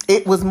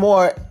 It was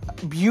more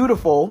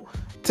beautiful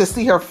to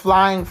see her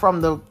flying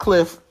from the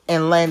cliff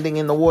and landing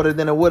in the water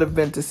than it would have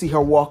been to see her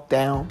walk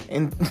down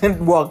and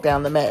walk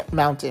down the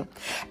mountain.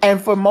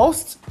 And for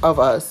most of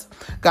us,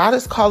 God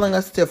is calling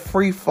us to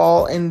free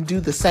fall and do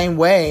the same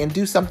way and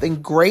do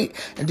something great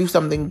and do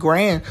something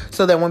grand,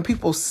 so that when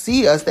people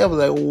see us, they'll be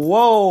like,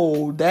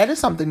 whoa, that is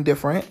something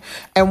different.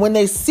 And when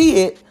they see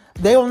it,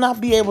 they will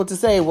not be able to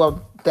say,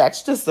 well,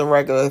 that's just a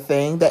regular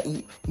thing that,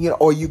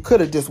 or you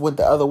could have just went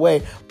the other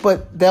way.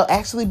 But they'll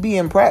actually be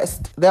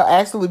impressed. They'll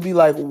actually be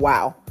like,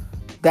 wow,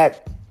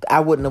 that I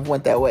wouldn't have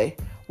went that way.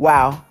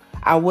 Wow,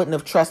 I wouldn't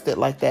have trusted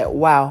like that.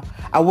 Wow,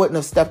 I wouldn't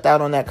have stepped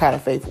out on that kind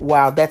of faith.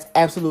 Wow, that's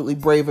absolutely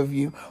brave of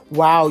you.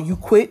 Wow, you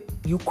quit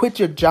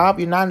your job,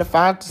 your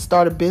 9-to-5 to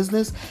start a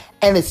business,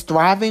 and it's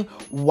thriving.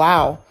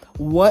 Wow,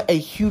 what a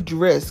huge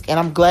risk. And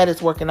I'm glad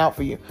it's working out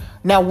for you.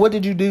 Now, what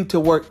did you do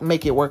to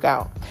make it work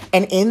out?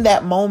 And in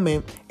that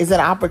moment is an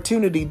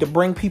opportunity to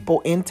bring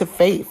people into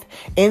faith.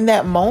 In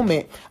that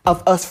moment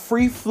of us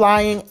free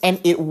flying and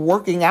it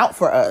working out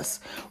for us,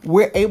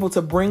 we're able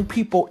to bring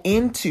people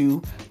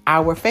into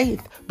our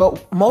faith.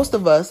 But most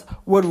of us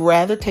would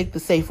rather take the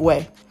safe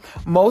way.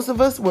 Most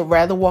of us would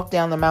rather walk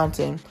down the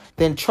mountain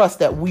than trust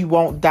that we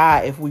won't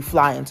die if we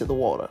fly into the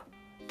water.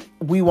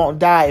 We won't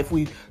die if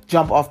we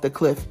jump off the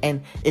cliff.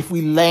 And if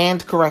we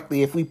land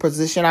correctly, if we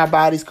position our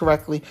bodies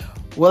correctly,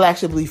 we'll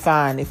actually be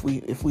fine. If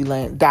we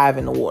dive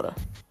in the water,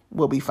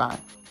 we'll be fine.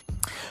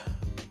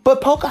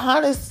 But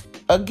Pocahontas,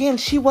 again,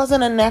 she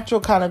wasn't a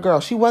natural kind of girl.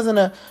 She wasn't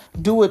a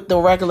do it the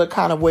regular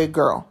kind of way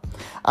girl.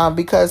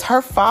 Because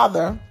her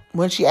father,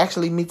 when she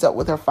actually meets up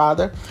with her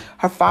father,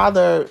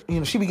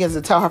 she begins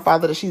to tell her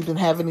father that she's been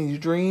having these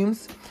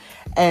dreams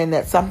and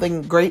that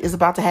something great is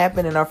about to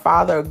happen. And her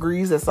father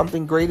agrees that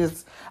something great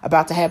is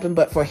about to happen.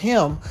 But for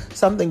him,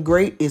 something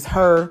great is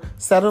her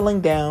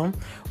settling down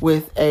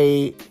with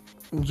a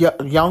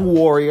young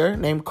warrior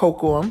named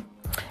Cocoam.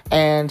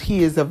 And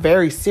he is a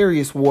very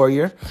serious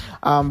warrior,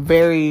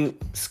 very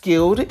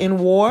skilled in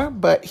war,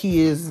 but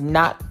he is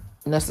not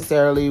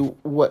necessarily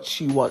what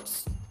she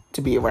wants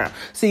to be around.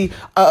 See,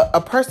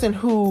 a person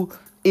who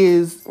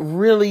is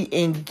really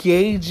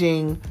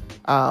engaging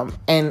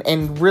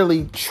and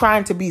really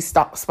trying to be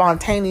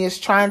spontaneous,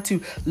 trying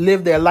to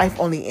live their life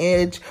on the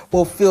edge,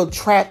 will feel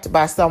trapped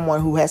by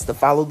someone who has to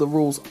follow the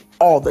rules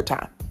all the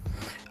time.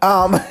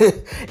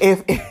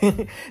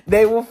 If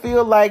they will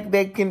feel like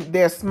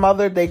they're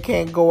smothered, they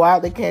can't go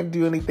out, they can't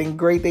do anything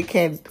great, they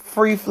can't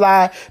free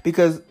fly,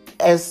 because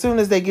as soon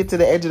as they get to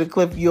the edge of the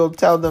cliff, you'll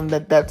tell them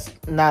that that's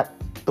not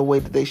the way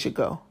that they should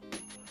go,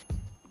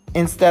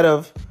 instead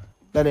of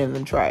letting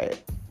them try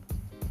it.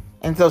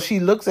 And so she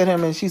looks at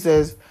him and she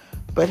says,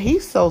 but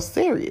he's so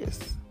serious,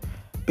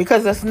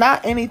 because that's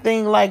not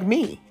anything like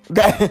me.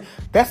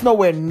 That's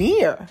nowhere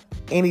near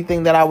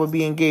anything that I would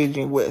be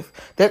engaging with.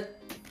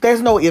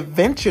 There's no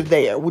adventure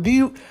there.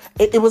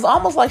 It was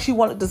almost like she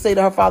wanted to say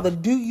to her father,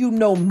 do you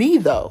know me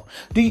though?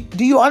 Do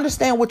you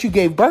understand what you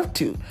gave birth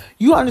to?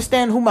 You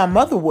understand who my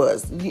mother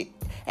was?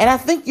 And I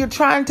think you're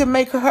trying to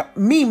make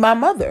me my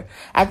mother.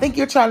 I think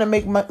you're trying to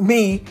make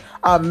me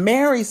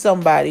marry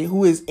somebody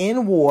who is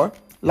in war,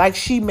 like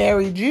she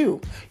married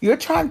you. You're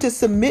trying to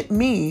submit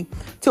me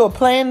to a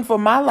plan for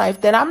my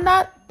life that I'm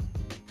not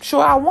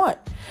sure I want.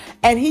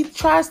 And he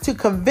tries to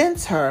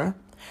convince her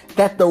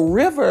that the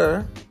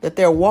river that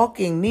they're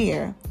walking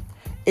near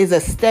is a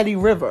steady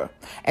river,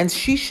 and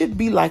she should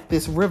be like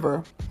this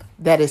river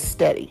that is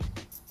steady.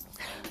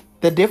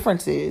 The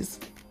difference is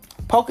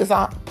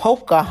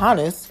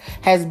Pocahontas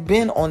has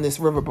been on this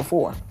river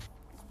before.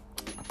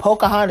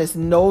 Pocahontas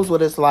knows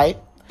what it's like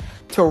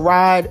to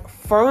ride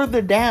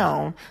further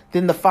down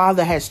than the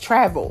father has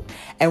traveled.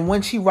 And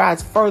when she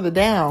rides further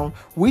down,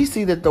 we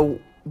see that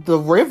the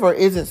river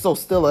isn't so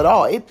still at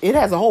all. It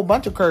has a whole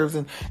bunch of curves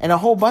and a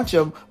whole bunch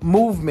of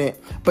movement,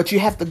 but you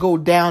have to go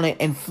down it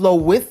and flow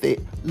with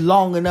it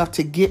long enough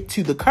to get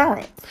to the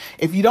current.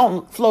 If you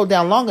don't flow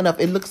down long enough,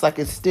 it looks like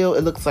it's still,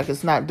 it looks like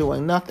it's not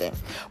doing nothing.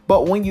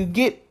 But when you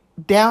get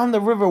down the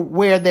river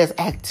where there's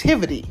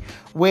activity,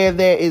 where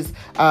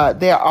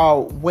there are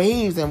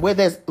waves, and where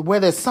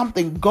there's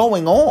something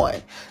going on,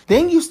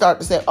 then you start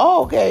to say,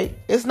 oh, okay,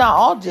 it's not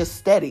all just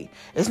steady.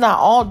 It's not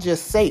all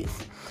just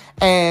safe.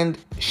 And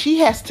she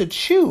has to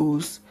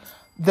choose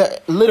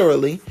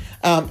literally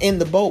in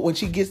the boat, when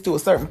she gets to a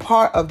certain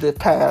part of the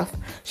path,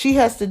 she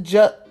has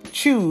to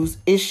choose,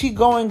 is she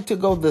going to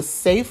go the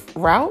safe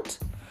route?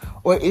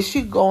 Or is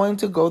she going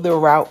to go the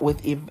route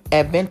with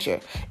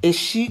adventure? Is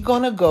she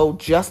going to go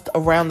just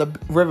around the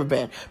river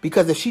bend?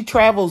 Because if she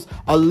travels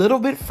a little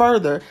bit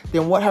further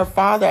than what her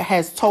father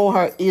has told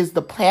her is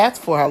the path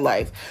for her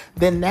life,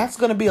 then that's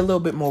going to be a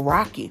little bit more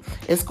rocky.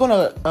 It's going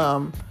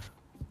to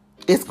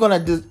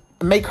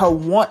make her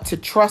want to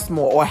trust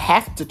more, or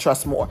have to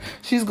trust more.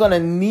 She's going to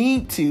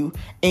need to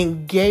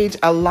engage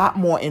a lot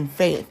more in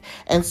faith.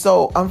 And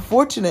so,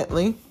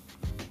 unfortunately,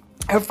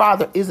 her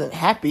father isn't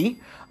happy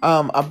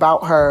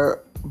about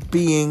her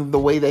being the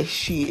way that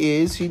she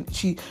is.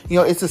 She,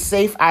 it's a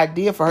safe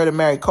idea for her to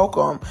marry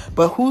Kocoum,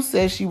 but who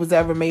says she was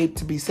ever made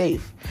to be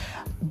safe?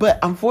 But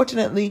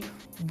unfortunately,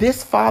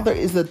 this father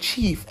is a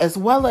chief, as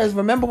well as,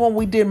 remember when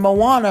we did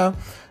Moana,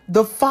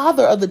 the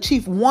father of the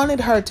chief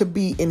wanted her to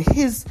be in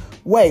his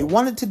way,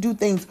 wanted to do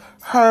things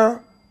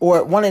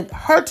wanted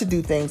her to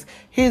do things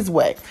his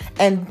way.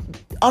 And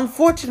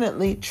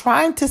unfortunately,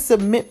 trying to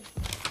submit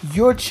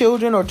your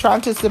children, or trying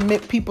to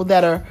submit people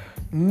that are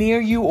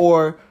near you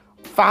or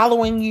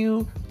following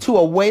you to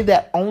a way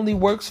that only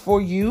works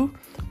for you,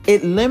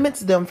 it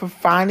limits them from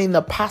finding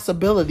the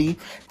possibility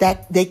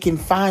that they can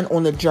find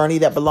on the journey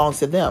that belongs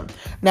to them.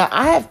 Now,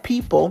 I have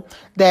people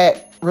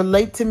that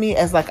relate to me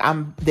as like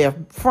I'm their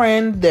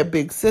friend, their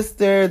big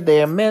sister,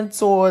 their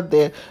mentor,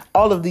 their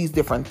all of these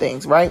different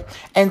things, right?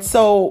 And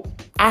so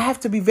I have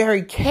to be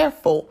very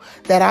careful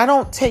that I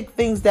don't take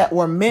things that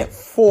were meant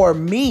for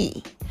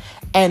me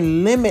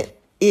and limit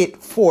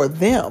it for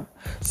them.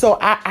 So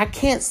I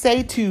can't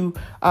say to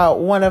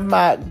one of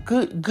my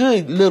good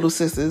little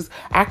sisters,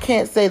 I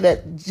can't say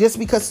that just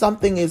because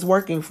something is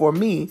working for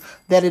me,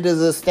 that it is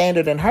a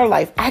standard in her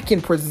life. I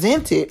can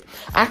present it.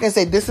 I can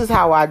say, this is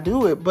how I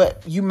do it,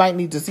 but you might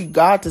need to see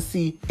God to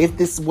see if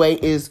this way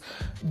is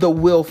the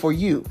will for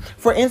you.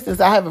 For instance,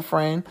 I have a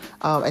friend,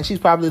 and she's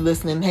probably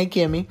listening. Hey,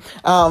 Kimmy.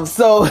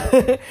 So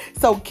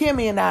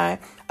Kimmy and I,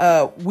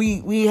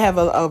 we have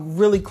a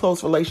really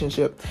close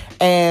relationship.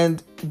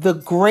 And the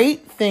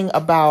great thing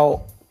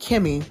about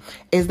Kimmy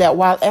is that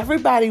while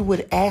everybody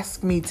would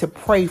ask me to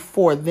pray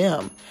for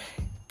them,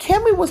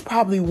 Kimmy was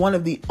probably one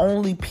of the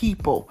only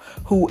people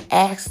who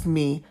asked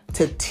me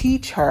to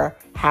teach her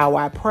how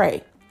I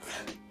pray.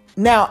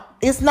 Now,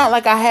 it's not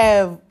like I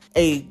have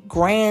a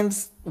grand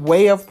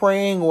way of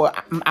praying, or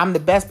I'm the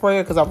best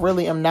prayer, because I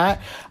really am not.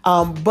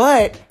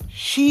 But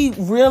she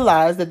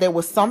realized that there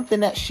was something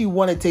that she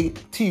wanted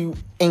to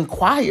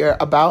inquire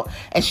about,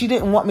 and she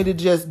didn't want me to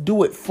just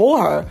do it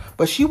for her,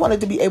 but she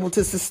wanted to be able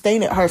to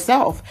sustain it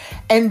herself.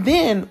 And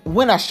then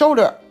when I showed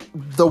her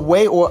the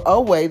way, or a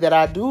way that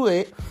I do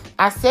it,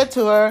 I said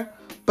to her,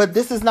 but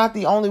this is not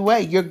the only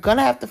way. You're going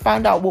to have to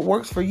find out what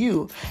works for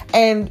you.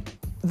 And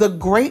the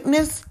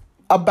greatness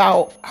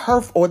about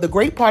her, or the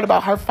great part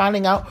about her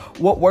finding out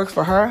what works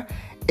for her,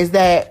 is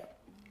that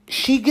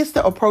she gets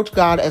to approach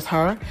God as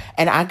her,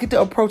 and I get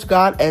to approach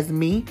God as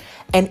me.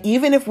 And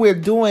even if we're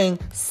doing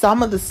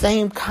some of the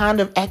same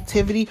kind of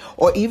activity,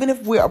 or even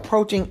if we're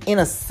approaching in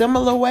a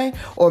similar way,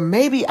 or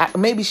maybe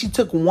she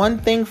took one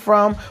thing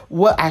from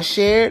what I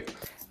shared,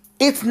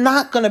 it's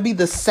not going to be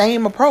the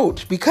same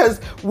approach,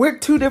 because we're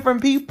two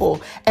different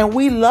people, and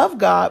we love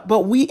God,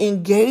 but we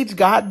engage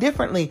God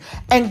differently.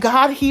 And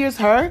God hears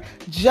her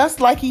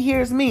just like he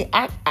hears me.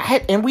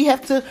 And we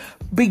have to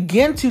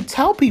begin to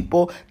tell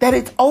people that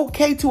it's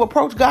okay to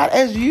approach God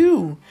as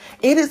you.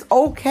 It is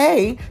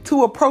okay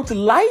to approach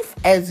life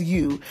as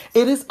you.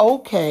 It is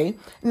okay.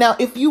 Now,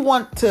 if you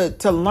want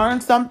to learn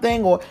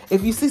something, or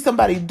if you see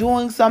somebody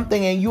doing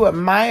something and you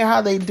admire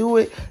how they do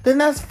it, then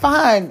that's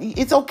fine.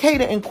 It's okay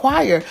to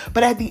inquire.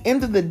 But at the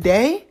end of the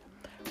day,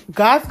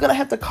 God's going to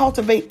have to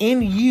cultivate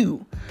in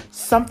you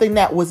something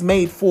that was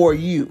made for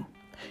you.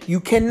 You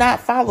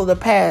cannot follow the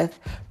path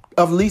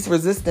of least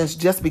resistance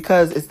just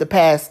because it's the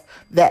path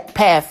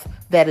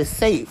that is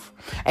safe.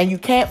 And you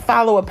can't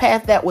follow a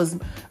path that was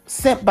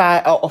sent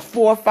by a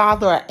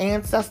forefather or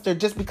ancestor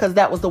just because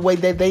that was the way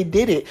that they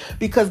did it.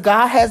 Because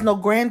God has no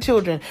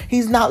grandchildren.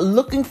 He's not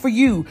looking for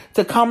you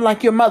to come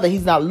like your mother.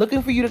 He's not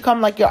looking for you to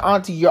come like your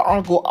auntie, your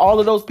uncle, all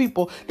of those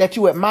people that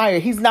you admire.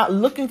 He's not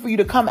looking for you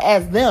to come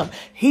as them.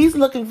 He's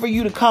looking for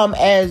you to come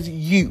as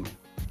you.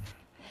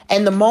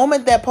 And the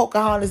moment that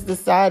Pocahontas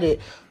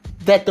decided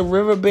that the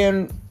river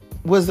bend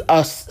was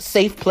a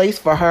safe place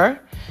for her,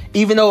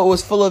 even though it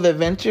was full of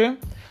adventure,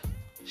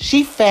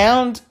 she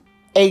found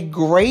a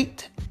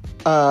great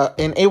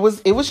and it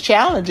was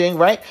challenging,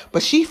 right?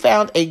 But she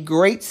found a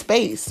great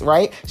space,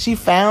 right? She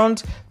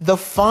found the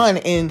fun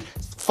in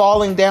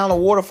falling down a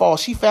waterfall.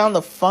 She found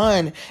the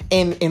fun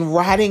in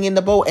riding in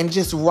the boat and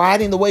just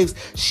riding the waves.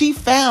 She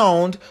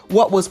found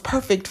what was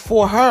perfect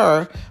for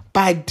her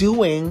by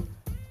doing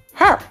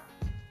her,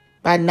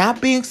 by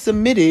not being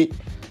submitted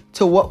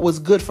to what was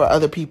good for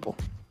other people.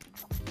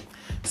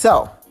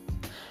 So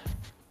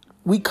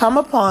we come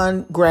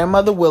upon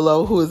Grandmother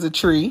Willow, who is a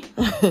tree,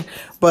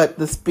 but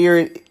the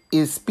spirit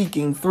is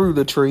speaking through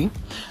the tree.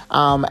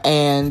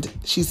 And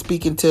she's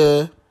speaking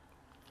to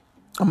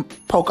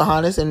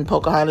Pocahontas, and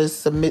Pocahontas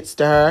submits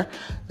to her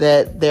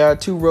that there are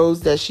 2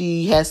 roads that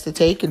she has to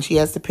take and she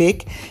has to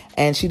pick,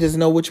 and she doesn't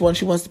know which one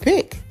she wants to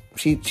pick.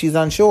 She's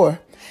unsure.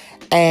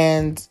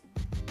 And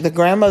the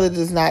grandmother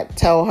does not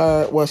tell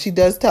her, well, she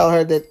does tell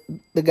her that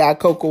the guy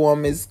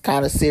Kocoum is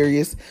kind of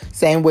serious,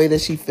 same way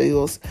that she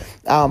feels.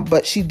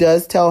 But she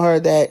does tell her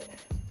that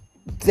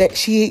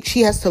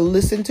she has to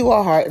listen to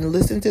her heart and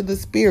listen to the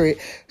spirit.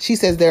 She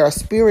says there are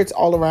spirits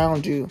all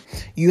around you.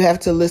 You have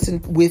to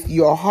listen with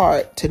your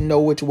heart to know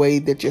which way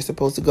that you're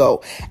supposed to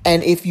go.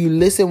 And if you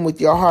listen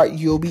with your heart,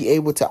 you'll be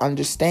able to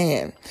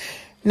understand.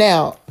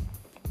 Now,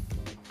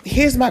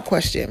 here's my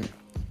question.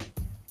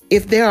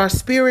 If there are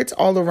spirits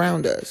all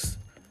around us,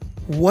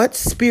 what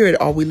spirit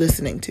are we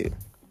listening to?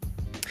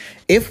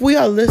 If we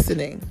are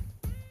listening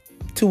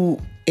to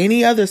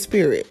any other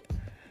spirit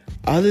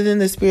other than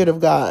the Spirit of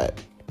God,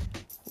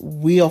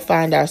 we'll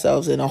find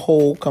ourselves in a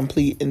whole,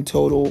 complete, and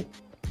total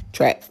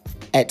track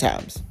at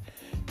times.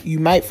 You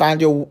might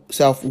find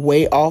yourself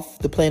way off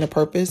the plane of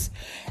purpose,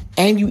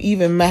 and you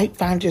even might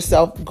find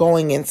yourself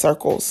going in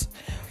circles,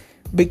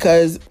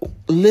 because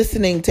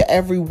listening to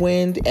every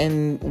wind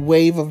and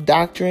wave of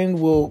doctrine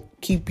will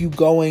keep you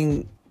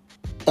going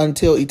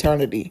until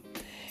eternity.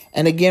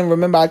 And again,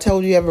 remember, I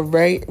told you have a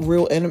very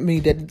real enemy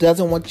that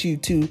doesn't want you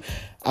to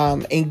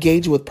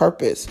engage with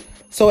purpose.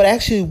 So it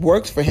actually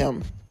works for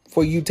him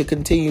for you to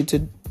continue to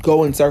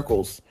go in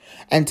circles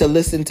and to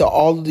listen to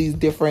all of these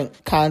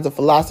different kinds of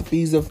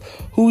philosophies of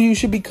who you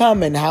should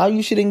become and how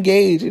you should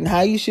engage and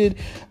how you should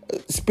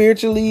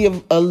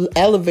spiritually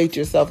elevate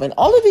yourself and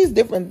all of these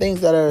different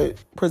things that are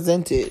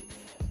presented.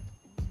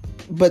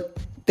 But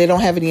they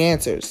don't have any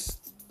answers.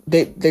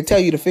 They tell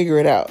you to figure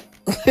it out.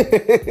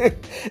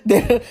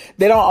 They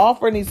don't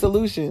offer any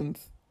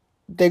solutions.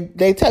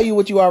 They tell you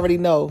what you already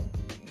know.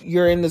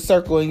 You're in the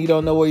circle and you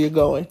don't know where you're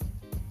going.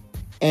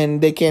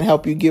 And they can't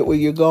help you get where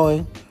you're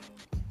going,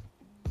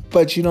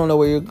 but you don't know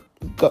where you're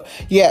going.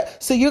 Yeah,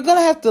 so you're going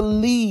to have to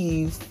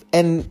leave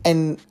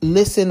and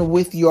listen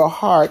with your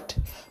heart,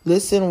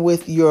 listen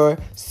with your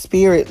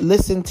spirit,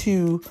 listen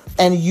to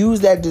and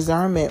use that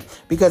discernment,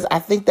 because I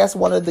think that's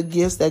one of the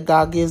gifts that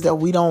God gives that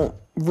we don't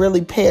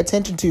really pay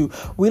attention to.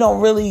 We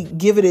don't really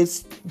give it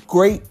its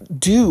great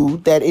due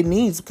that it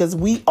needs, because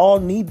we all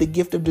need the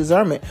gift of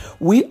discernment.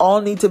 We all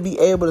need to be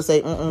able to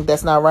say,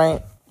 that's not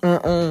right.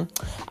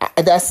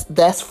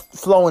 That's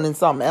flowing in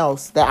something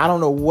else that I don't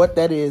know what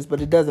that is,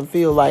 but it doesn't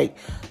feel like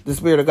the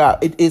Spirit of God.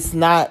 It's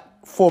not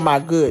for my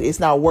good.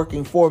 It's not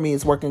working for me.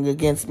 It's working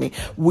against me.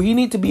 We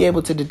need to be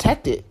able to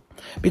detect it,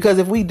 because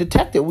if we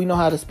detect it, we know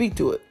how to speak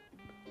to it.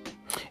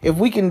 If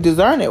we can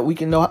discern it, we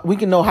can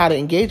know how to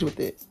engage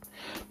with it.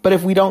 But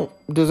if we don't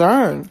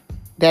discern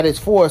that it's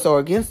for us or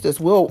against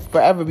us, we'll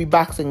forever be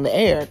boxing the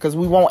air, because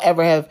we won't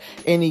ever have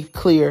any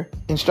clear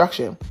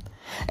instruction.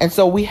 And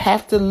so we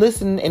have to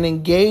listen and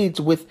engage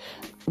with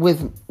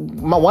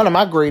one of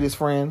my greatest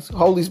friends.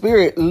 Holy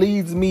Spirit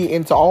leads me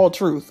into all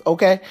truth.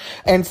 Okay.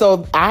 And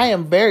so I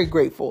am very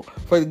grateful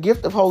for the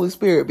gift of Holy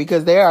Spirit,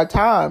 because there are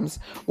times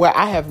where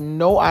I have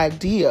no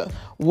idea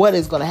what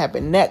is going to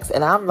happen next.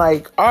 And I'm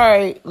like, all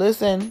right,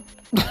 listen,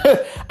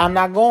 I'm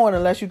not going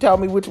unless you tell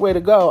me which way to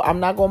go. I'm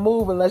not going to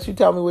move unless you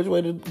tell me which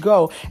way to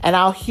go. And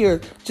I'll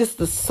hear just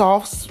the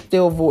soft,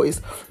 still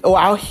voice, or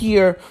I'll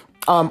hear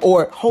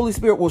or Holy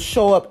Spirit will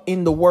show up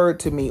in the word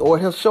to me, or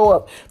he'll show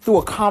up through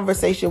a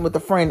conversation with a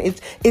friend.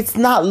 It's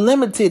not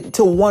limited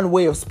to one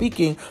way of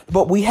speaking,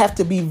 but we have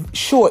to be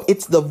sure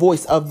it's the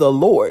voice of the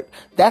Lord.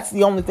 That's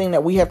the only thing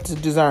that we have to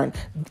discern.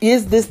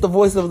 Is this the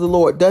voice of the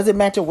Lord? Does it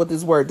match up with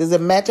his word? Does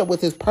it match up with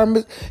his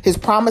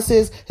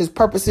promises, his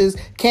purposes?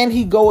 Can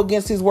he go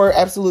against his word?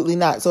 Absolutely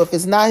not. So if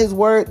it's not his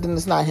word, then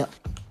it's not him.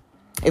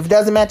 If it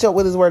doesn't match up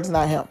with his word, it's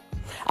not him.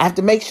 I have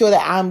to make sure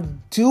that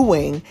I'm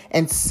doing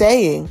and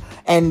saying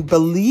and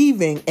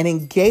believing and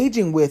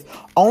engaging with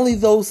only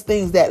those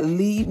things that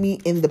lead me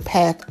in the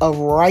path of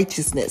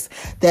righteousness,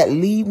 that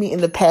lead me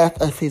in the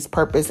path of his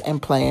purpose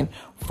and plan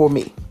for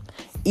me.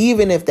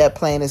 Even if that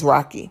plan is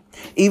rocky,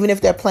 even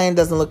if that plan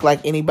doesn't look like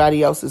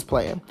anybody else's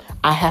plan,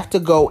 I have to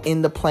go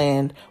in the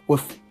plan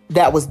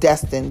that was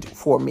destined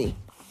for me.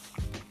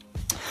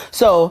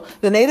 So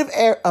the Native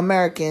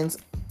Americans,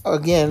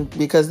 again,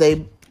 because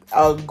they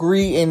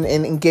agree and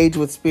engage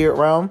with spirit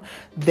realm,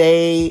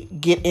 they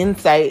get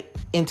insight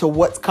into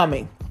what's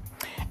coming.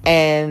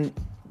 And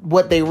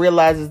what they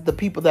realize is the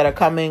people that are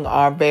coming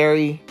are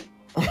they're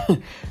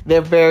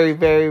very,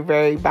 very,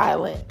 very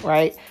violent,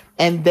 right?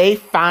 And they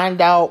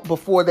find out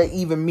before they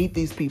even meet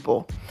these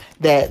people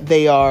that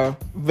they are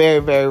very,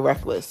 very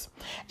reckless.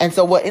 And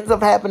so what ends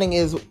up happening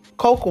is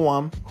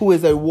Cocoam, who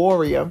is a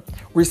warrior,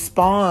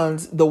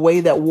 responds the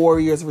way that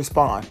warriors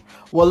respond.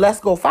 Well, let's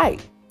go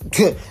fight.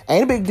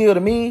 Ain't a big deal to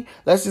me.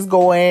 Let's just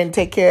go in and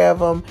take care of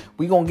them.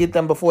 We're going to get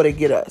them before they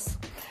get us.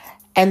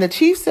 And the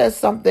chief says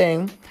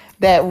something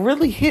that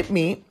really hit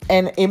me,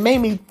 and it made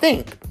me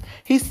think.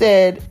 He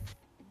said,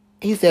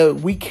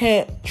 we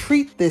can't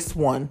treat this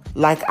one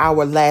like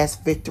our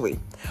last victory.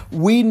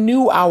 We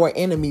knew our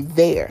enemy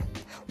there.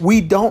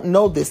 We don't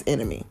know this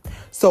enemy.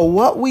 So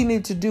what we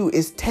need to do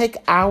is take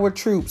our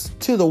troops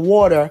to the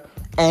water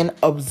and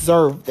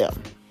observe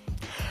them.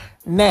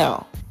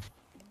 Now,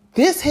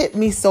 this hit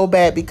me so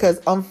bad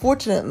because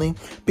unfortunately,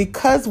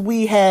 because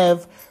we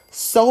have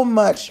so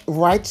much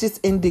righteous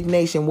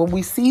indignation, when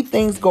we see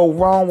things go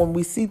wrong, when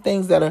we see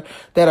things that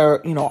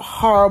are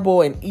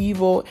horrible and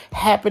evil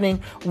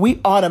happening,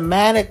 we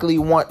automatically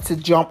want to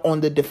jump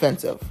on the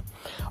defensive.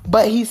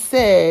 But he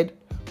said,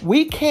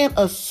 we can't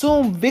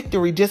assume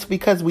victory just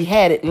because we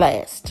had it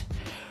last.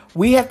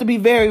 We have to be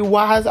very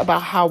wise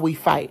about how we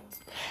fight.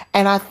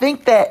 And I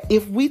think that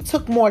if we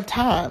took more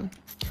time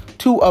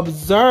to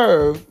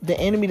observe the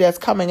enemy that's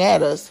coming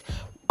at us,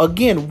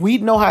 again,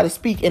 we'd know how to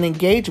speak and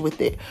engage with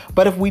it.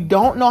 But if we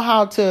don't know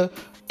how to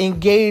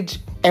engage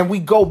and we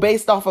go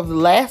based off of the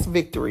last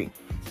victory,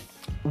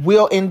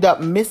 we'll end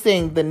up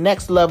missing the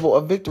next level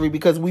of victory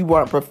because we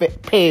weren't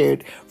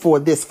prepared for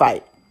this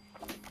fight.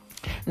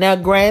 Now,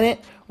 granted,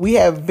 we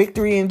have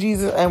victory in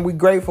Jesus and we're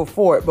grateful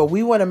for it, but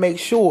we want to make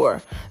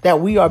sure that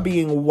we are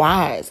being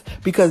wise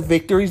because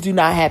victories do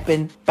not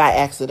happen by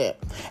accident.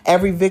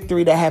 Every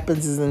victory that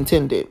happens is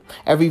intended.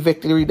 Every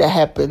victory that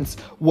happens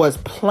was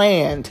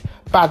planned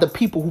by the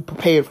people who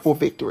prepared for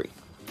victory.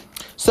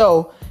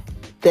 So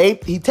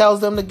he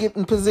tells them to get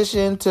in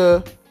position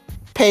to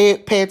pay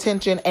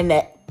attention and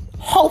that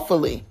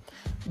hopefully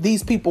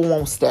these people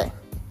won't stay.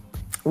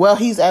 Well,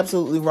 he's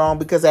absolutely wrong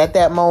because at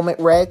that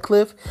moment,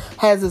 Radcliffe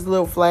has his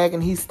little flag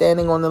and he's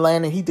standing on the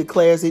land and he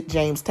declares it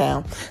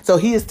Jamestown. So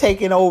he is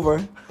taking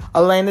over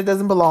a land that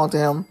doesn't belong to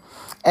him.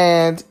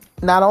 And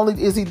not only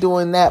is he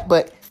doing that,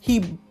 but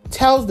he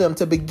tells them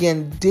to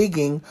begin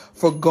digging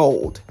for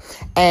gold.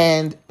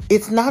 And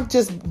it's not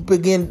just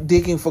begin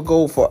digging for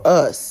gold for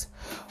us,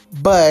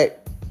 but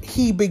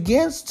he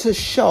begins to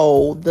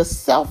show the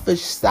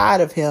selfish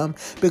side of him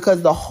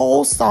because the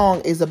whole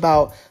song is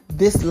about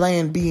this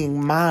land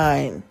being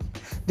mine,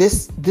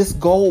 this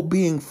gold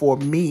being for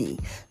me.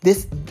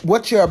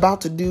 What you're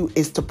about to do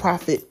is to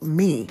profit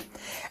me.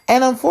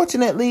 And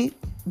unfortunately,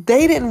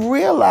 they didn't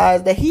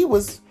realize that he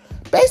was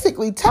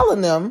basically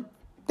telling them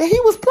that he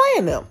was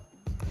playing them.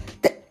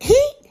 That he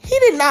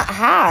did not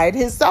hide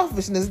his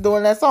selfishness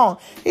during that song.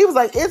 He was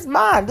like, it's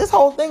mine. This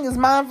whole thing is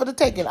mine for the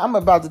taking. I'm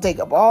about to take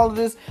up all of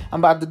this. We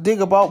about to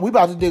dig up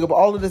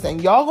all of this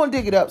and y'all gonna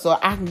dig it up so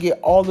I can get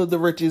all of the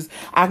riches.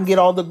 I can get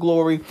all the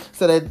glory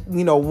so that,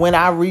 when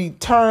I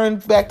return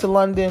back to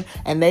London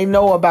and they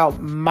know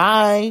about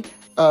my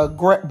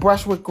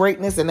brush with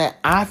greatness and that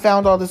I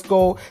found all this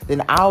gold,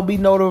 then I'll be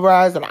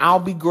notarized and I'll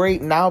be great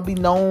and I'll be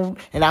known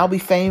and I'll be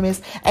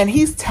famous. And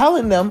he's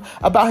telling them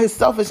about his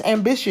selfish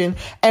ambition.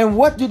 And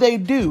what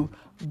do?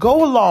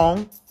 Go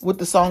along with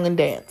the song and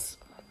dance.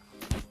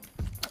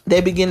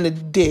 They begin to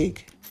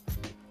dig,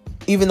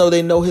 even though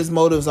they know his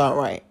motives aren't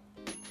right.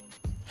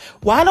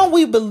 Why don't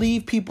we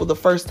believe people the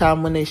first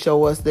time when they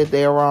show us that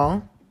they're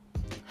wrong?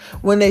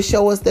 When they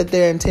show us that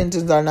their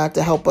intentions are not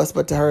to help us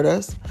but to hurt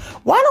us?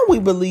 Why don't we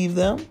believe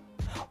them?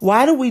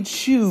 Why do we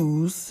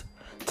choose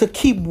to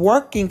keep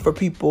working for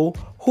people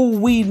who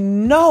we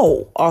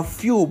know are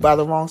fueled by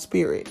the wrong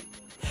spirit?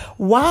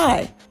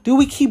 Why do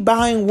we keep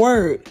buying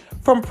word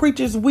from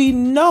preachers we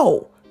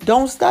know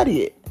don't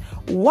study it?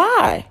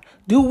 Why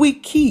do we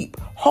keep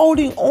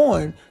holding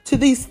on to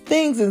these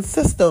things and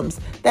systems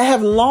that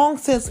have long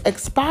since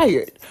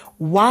expired?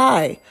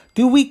 Why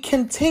do we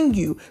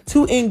continue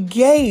to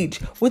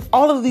engage with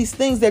all of these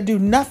things that do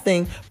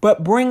nothing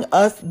but bring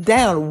us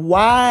down?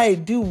 Why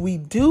do we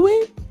do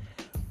it?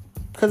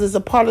 Because it's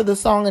a part of the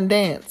song and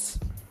dance.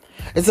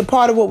 It's a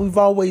part of what we've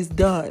always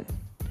done.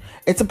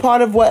 It's a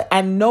part of what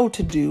I know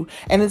to do.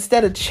 And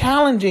instead of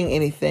challenging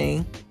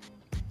anything,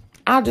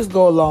 I'll just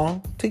go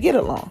along to get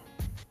along.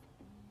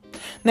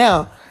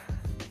 Now,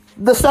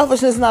 the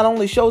selfishness not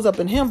only shows up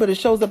in him, but it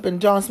shows up in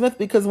John Smith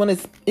because when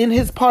it's in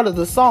his part of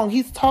the song,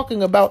 he's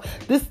talking about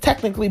this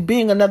technically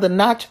being another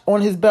notch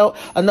on his belt,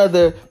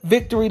 another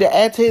victory to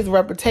add to his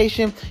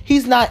reputation.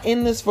 He's not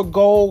in this for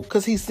gold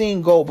because he's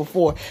seen gold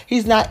before.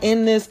 He's not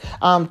in this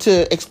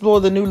to explore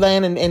the new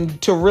land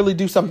and to really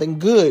do something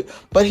good,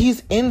 but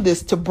he's in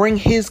this to bring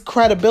his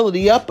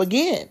credibility up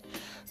again,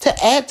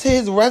 to add to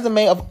his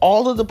resume of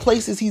all of the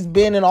places he's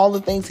been and all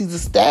the things he's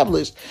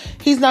established.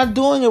 He's not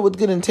doing it with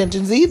good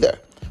intentions either.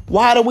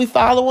 Why do we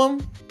follow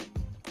him?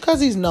 Because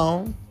he's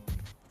known.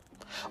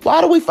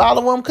 Why do we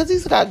follow him? Because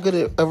he's got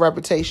good a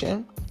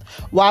reputation.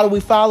 Why do we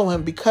follow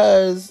him?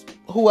 Because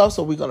who else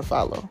are we going to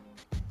follow?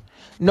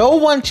 No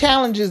one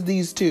challenges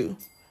these two.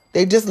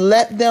 They just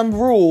let them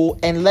rule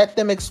and let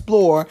them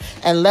explore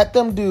and let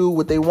them do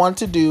what they want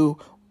to do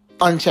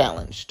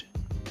unchallenged.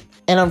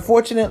 And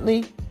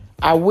unfortunately,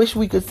 I wish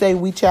we could say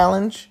we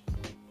challenge,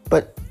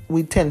 but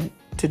we tend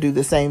to do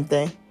the same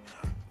thing.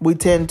 We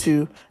tend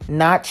to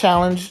not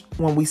challenge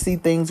when we see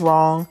things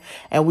wrong.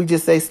 And we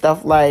just say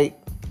stuff like,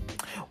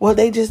 well,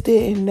 they just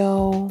didn't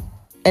know.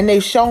 And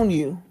they've shown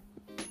you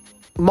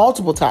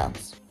multiple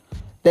times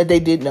that they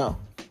did know,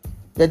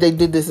 that they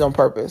did this on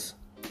purpose,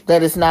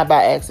 that it's not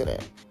by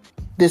accident.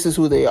 This is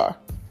who they are.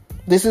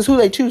 This is who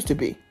they choose to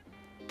be.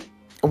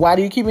 Why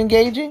do you keep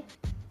engaging?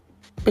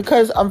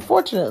 Because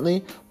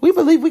unfortunately, we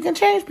believe we can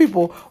change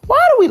people. Why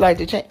do we like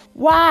to change?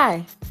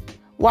 Why?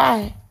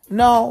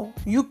 No,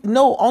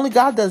 only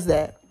God does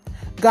that.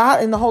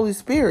 God and the Holy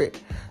Spirit.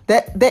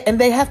 And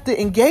they have to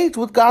engage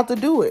with God to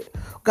do it.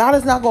 God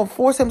is not going to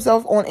force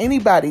himself on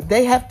anybody.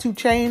 They have to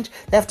change.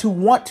 They have to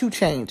want to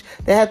change.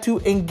 They have to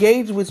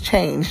engage with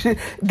change.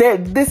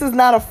 This is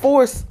not a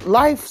forced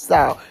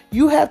lifestyle.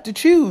 You have to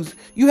choose.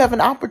 You have an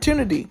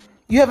opportunity.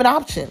 You have an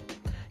option.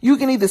 You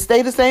can either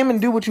stay the same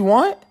and do what you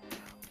want,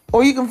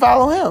 or you can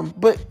follow him.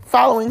 But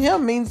following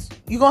him means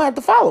you're going to have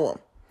to follow him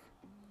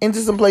into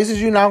some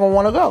places you're not going to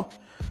want to go.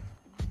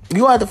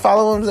 You have to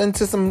follow him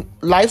into some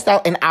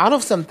lifestyle and out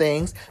of some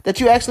things that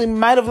you actually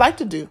might have liked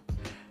to do.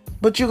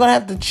 But you're going to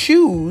have to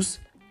choose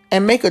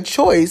and make a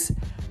choice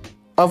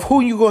of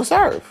who you're going to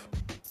serve.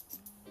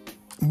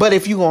 But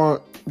if you're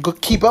going to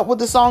keep up with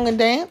the song and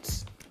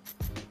dance,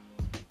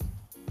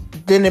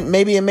 then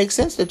maybe it makes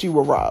sense that you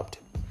were robbed.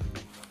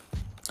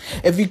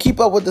 If you keep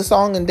up with the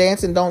song and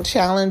dance and don't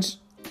challenge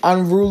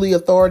unruly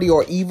authority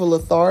or evil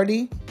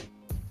authority,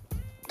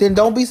 then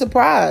don't be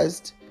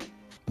surprised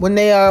when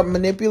they are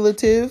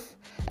manipulative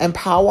and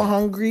power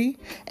hungry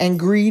and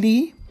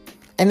greedy,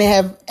 and they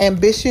have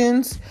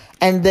ambitions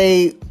and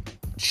they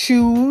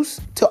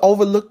choose to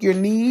overlook your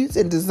needs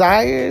and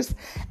desires,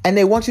 and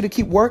they want you to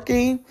keep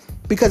working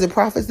because it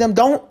profits them.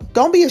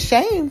 Don't be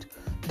ashamed.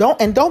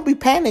 Don't be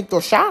panicked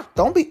or shocked.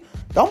 Don't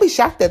be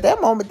shocked at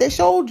that moment. They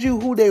showed you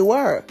who they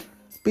were.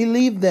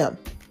 Believe them.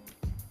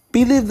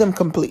 Believe them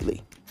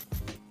completely.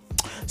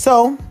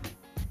 So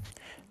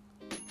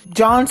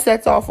John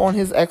sets off on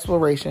his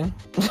exploration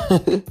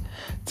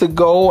to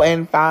go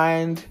and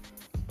find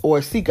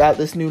or seek out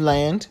this new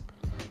land.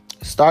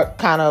 Start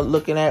kind of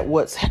looking at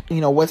what's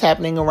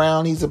happening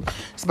around. He's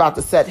about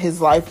to set his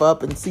life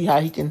up and see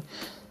how he can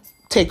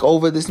take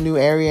over this new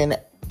area. And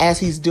as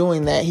he's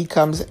doing that, he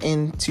comes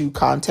into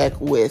contact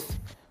with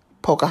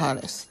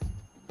Pocohantas.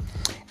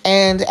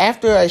 And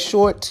after a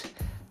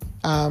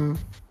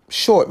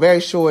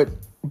very short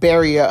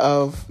barrier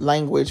of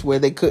language where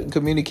they couldn't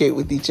communicate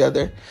with each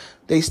other,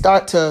 they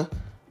start to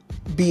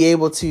be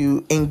able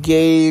to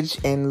engage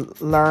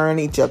and learn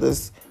each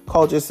other's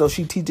culture. So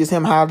she teaches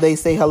him how they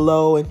say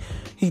hello, and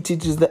he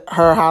teaches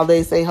her how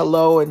they say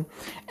hello,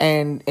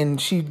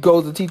 and she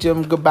goes to teach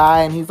him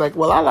goodbye, and he's like,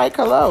 well, I like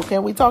hello.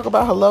 Can we talk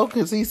about hello?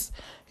 Because he's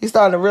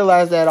starting to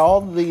realize that all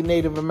the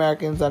Native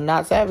Americans are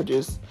not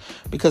savages,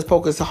 because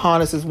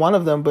Pocohantas is one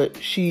of them, but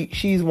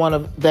she's one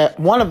of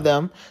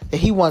them that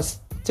he wants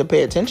to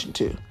pay attention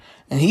to,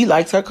 and he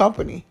likes her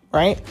company,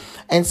 right?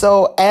 And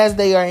so as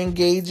they are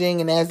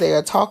engaging and as they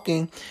are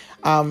talking,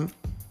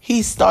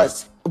 he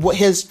starts what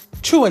his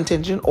true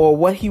intention or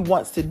what he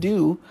wants to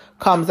do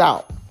comes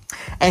out.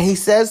 And he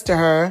says to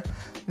her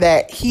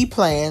that he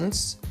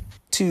plans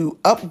to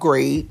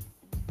upgrade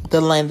the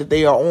land that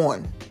they are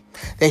on.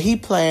 That he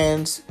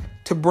plans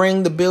to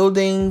bring the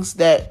buildings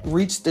that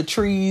reach the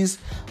trees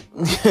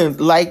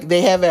like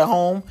they have at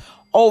home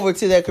over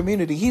to their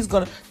community.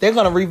 They're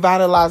gonna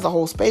revitalize the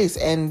whole space.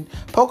 And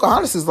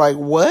Pocahontas is like,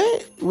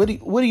 what? What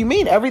do you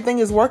mean? Everything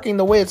is working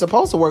the way it's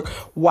supposed to work.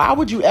 Why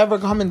would you ever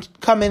come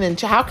in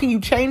and how can you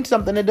change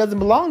something that doesn't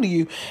belong to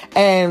you?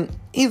 And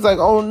he's like,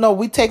 oh no,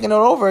 we taking it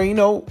over,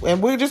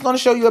 and we're just gonna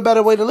show you a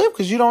better way to live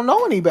because you don't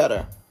know any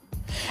better.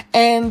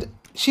 And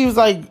she was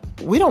like,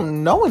 we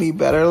don't know any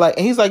better. And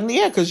he's like,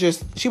 yeah, because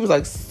she was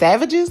like,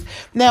 savages?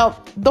 Now,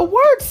 the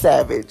word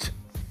savage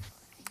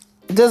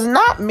does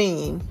not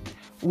mean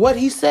what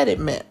he said it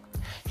meant.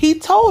 He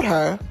told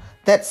her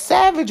that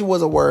savage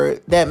was a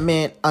word that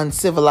meant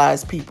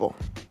uncivilized people.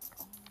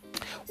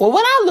 Well,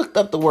 when I looked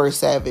up the word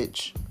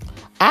savage,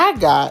 I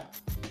got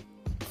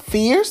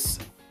fierce,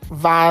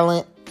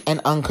 violent, and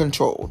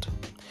uncontrolled,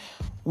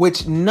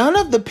 which none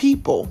of the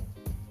people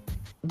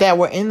that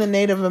were in the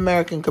Native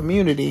American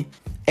community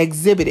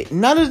exhibited.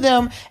 None of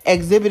them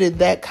exhibited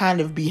that kind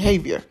of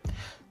behavior.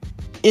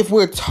 If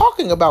we're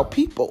talking about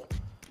people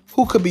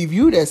who could be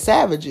viewed as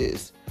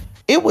savages,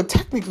 it would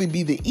technically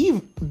be the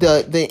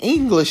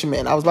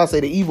Englishmen. I was about to say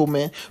the evil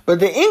men, but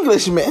the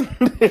Englishmen,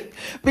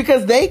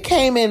 because they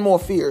came in more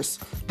fierce,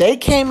 they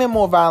came in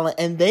more violent,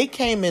 and they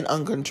came in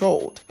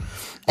uncontrolled.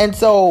 And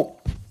so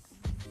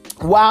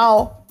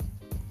while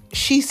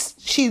she's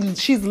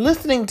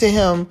listening to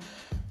him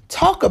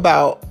talk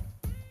about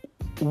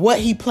what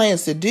he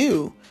plans to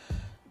do,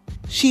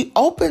 she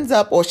opens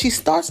up, or she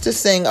starts to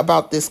sing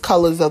about this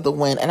Colors of the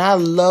Wind. And I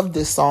love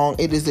this song.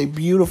 It is a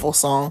beautiful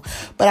song.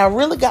 But I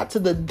really got to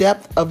the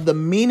depth of the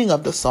meaning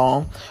of the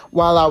song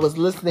while I was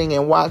listening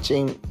and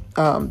watching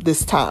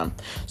this time.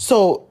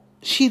 So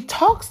she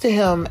talks to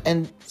him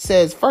and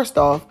says, first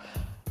off,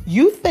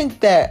 you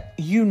think that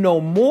you know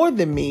more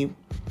than me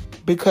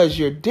because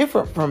you're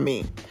different from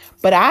me.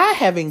 But I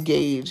have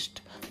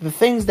engaged the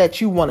things that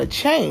you want to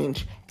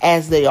change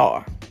as they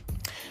are.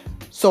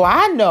 So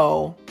I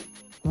know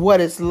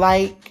what it's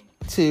like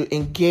to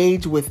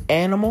engage with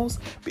animals,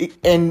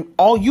 and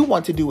all you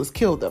want to do is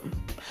kill them.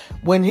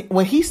 When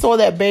he saw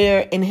that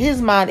bear, in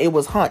his mind, it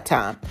was hunt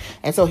time.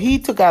 And so he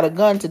took out a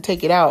gun to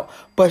take it out.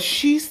 But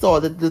she saw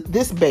that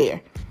this bear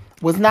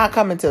was not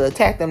coming to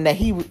attack them, that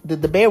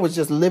the bear was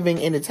just living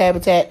in its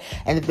habitat,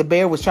 and that the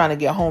bear was trying to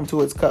get home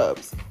to its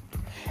cubs.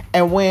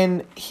 And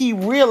when he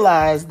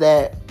realized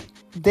that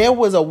there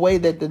was a way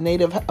that the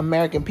Native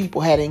American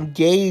people had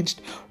engaged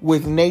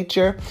with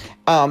nature,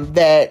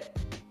 that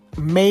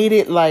made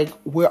it like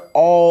we're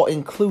all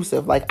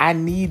inclusive. Like, I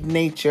need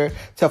nature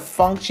to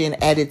function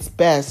at its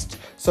best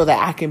so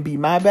that I can be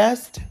my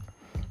best.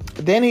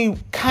 Then he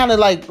kind of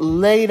like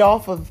laid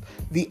off of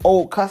the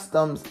old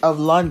customs of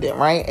London,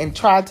 right? And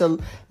tried to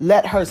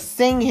let her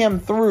sing him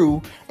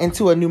through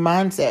into a new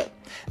mindset.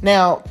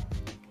 Now,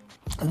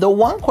 the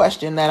one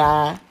question that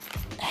I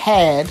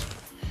had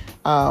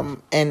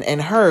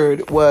and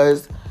heard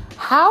was,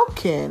 how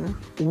can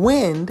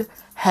wind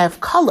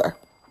have color?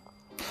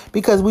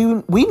 Because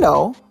we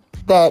know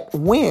that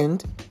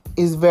wind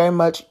is very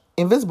much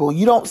invisible.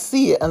 You don't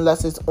see it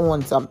unless it's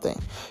on something.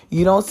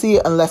 You don't see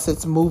it unless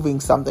it's moving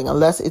something,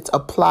 unless it's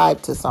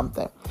applied to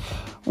something.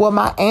 Well,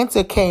 my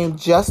answer came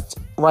just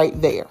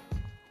right there.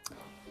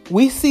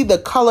 We see the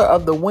color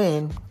of the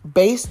wind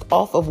based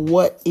off of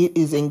what it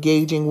is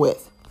engaging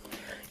with.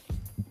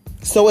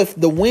 So if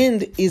the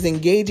wind is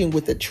engaging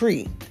with a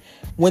tree,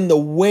 when the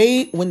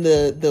winds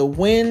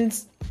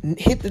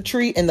hit the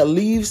tree and the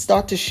leaves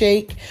start to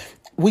shake,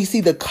 we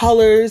see the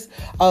colors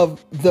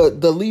of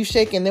the leaf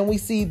shake, and then we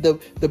see the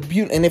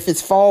beauty. And if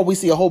it's fall, we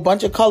see a whole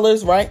bunch of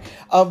colors, right?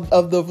 Of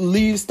the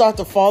leaves start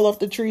to fall off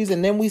the trees,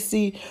 and then we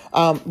see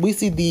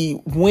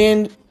the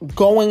wind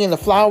going in the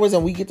flowers,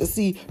 and we get to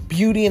see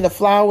beauty in the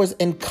flowers.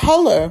 And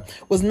color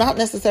was not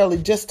necessarily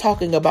just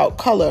talking about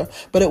color,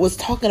 but it was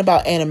talking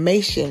about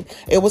animation.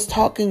 It was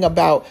talking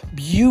about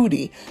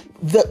beauty.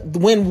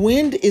 When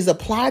wind is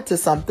applied to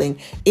something,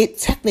 it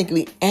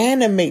technically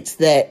animates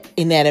that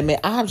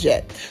inanimate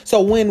object. So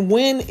when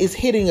wind is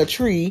hitting a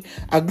tree,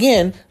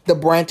 again, the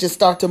branches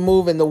start to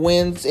move and the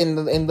winds and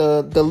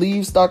the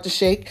leaves start to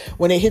shake.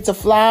 When it hits a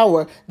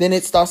flower, then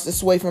it starts to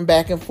sway from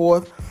back and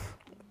forth.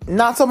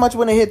 Not so much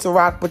when it hits a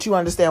rock, but you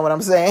understand what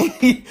I'm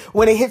saying.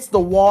 When it hits the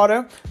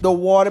water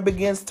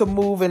begins to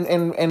move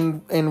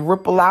and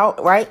ripple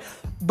out, right?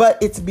 But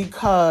it's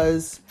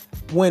because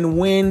when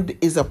wind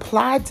is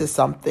applied to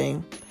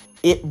something,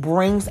 it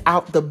brings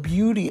out the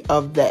beauty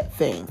of that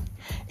thing.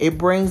 It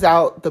brings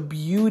out the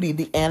beauty,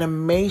 the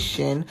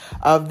animation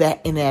of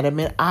that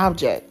inanimate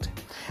object.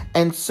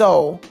 And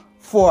so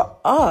for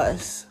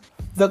us,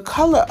 the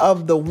color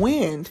of the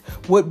wind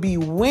would be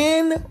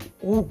when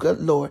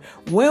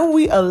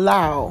we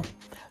allow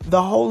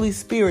the Holy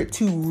Spirit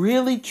to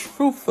really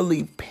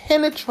truthfully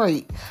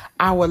penetrate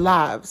our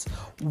lives.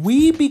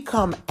 We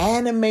become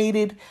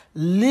animated,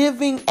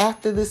 living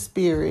after the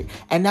Spirit,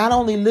 and not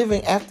only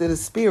living after the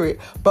Spirit,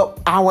 but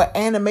our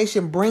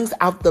animation brings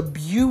out the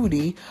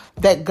beauty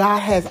that God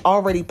has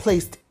already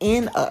placed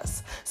in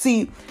us.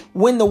 See,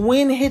 when the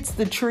wind hits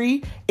the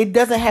tree, it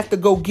doesn't have to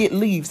go get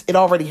leaves. It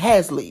already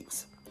has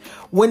leaves.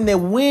 When the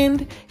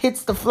wind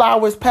hits the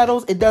flower's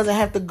petals, it doesn't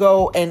have to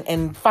go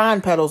and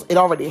find petals. It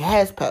already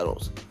has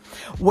petals.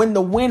 When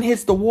the wind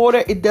hits the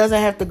water, it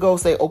doesn't have to go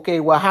say, okay,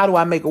 well, how do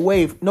I make a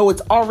wave? No,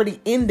 it's already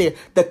in there.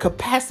 The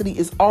capacity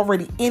is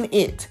already in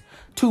it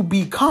to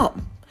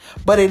become.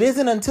 But it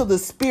isn't until the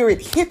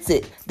Spirit hits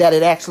it that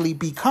it actually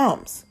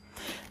becomes.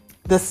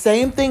 The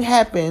same thing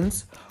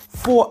happens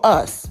for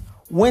us.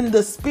 When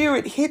the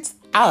Spirit hits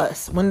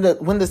us, when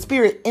the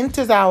Spirit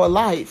enters our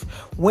life,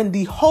 when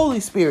the Holy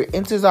Spirit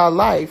enters our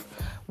life,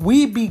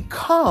 we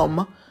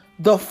become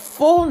the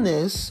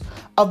fullness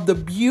of the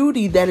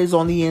beauty that is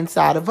on the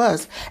inside of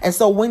us. And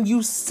so when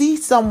you see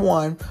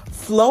someone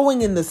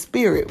flowing in the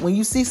Spirit, when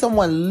you see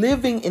someone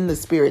living in the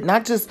Spirit,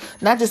 not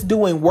just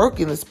doing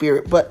work in the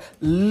Spirit, but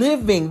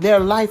living their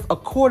life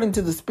according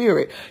to the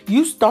Spirit,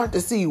 you start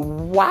to see,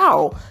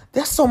 wow,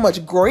 there's so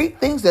much great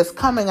things that's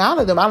coming out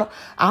of them. I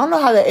don't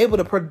know how they're able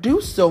to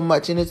produce so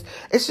much. And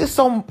it's just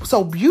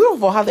so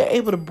beautiful how they're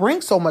able to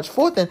bring so much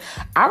forth. And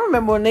I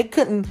remember when they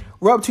couldn't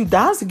rub two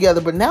dimes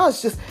together, but now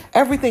it's just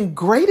everything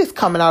great is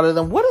coming out of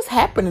them. What is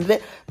happening?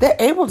 They're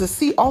able to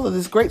see all of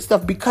this great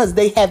stuff because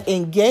they have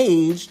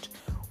engaged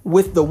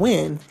with the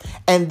wind,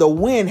 and the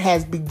wind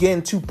has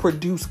begun to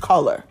produce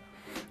color.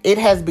 It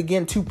has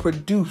begun to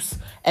produce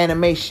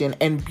animation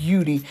and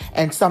beauty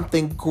and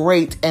something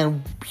great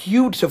and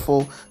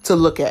beautiful to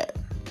look at.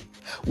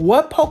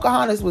 What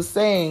Pocahontas was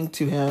saying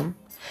to him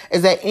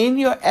is that in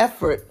your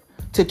effort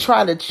to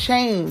try to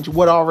change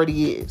what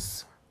already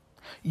is.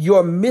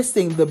 You're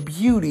missing the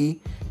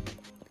beauty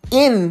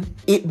in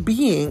it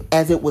being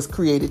as it was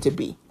created to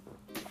be.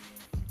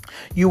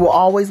 You will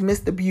always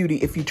miss the beauty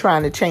if you're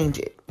trying to change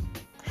it.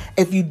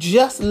 If you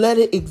just let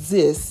it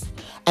exist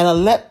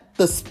and let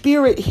the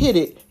spirit hit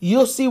it,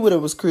 you'll see what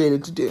it was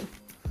created to do.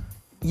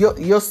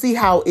 You'll see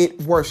how it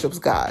worships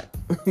God.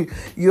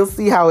 You'll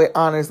see how it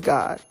honors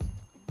God.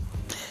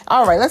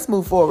 All right, let's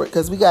move forward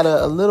because we got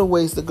a little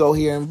ways to go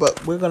here,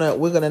 but we're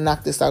gonna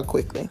knock this out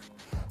quickly.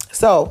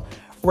 So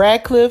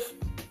Radcliffe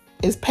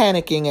is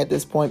panicking at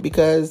this point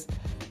because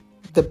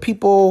the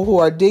people who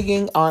are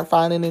digging aren't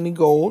finding any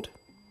gold,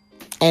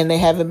 and they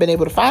haven't been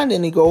able to find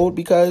any gold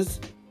because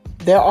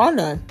there are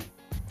none.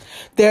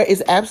 There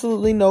is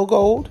absolutely no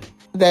gold.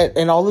 That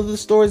in all of the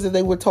stories that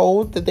they were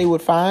told that they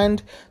would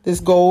find this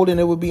gold and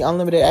it would be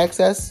unlimited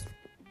access,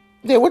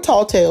 they were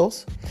tall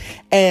tales.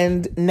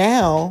 And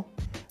now,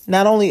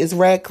 not only is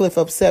Radcliffe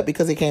upset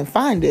because he can't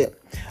find it,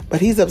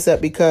 but he's upset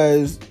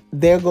because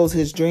there goes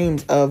his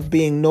dreams of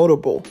being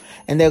notable.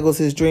 And there goes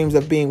his dreams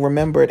of being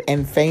remembered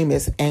and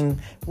famous and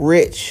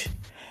rich.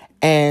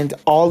 And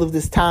all of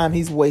this time,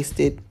 he's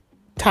wasted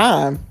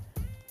time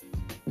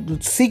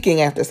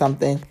seeking after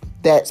something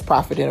that's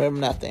profiting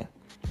him nothing.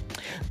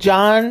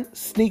 John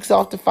sneaks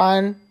off to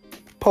find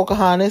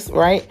Pocohantas,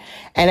 right?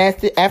 And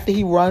after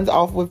he runs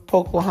off with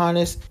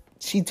Pocohantas,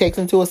 she takes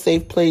him to a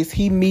safe place.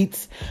 He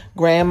meets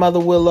Grandmother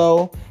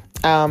Willow,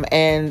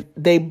 and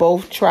they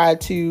both try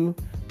to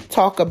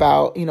talk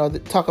about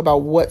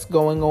what's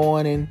going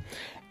on,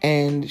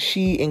 and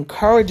she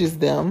encourages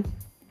them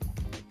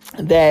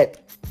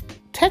that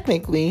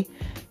technically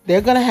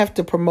they're going to have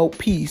to promote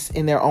peace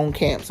in their own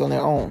camps on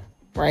their own.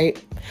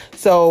 Right?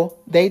 So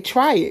they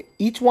try it.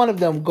 Each one of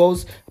them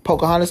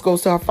Pocahontas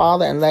goes to her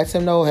father and lets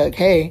him know, like,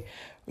 hey,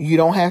 you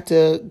don't have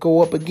to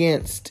go up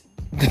against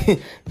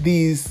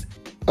these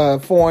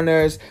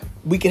foreigners.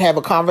 We can have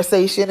a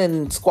conversation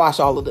and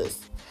squash all of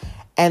this.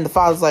 And the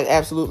father's like,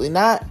 absolutely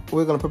not.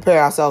 We're going to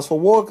prepare ourselves for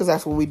war because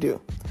that's what we do.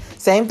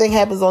 Same thing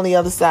happens on the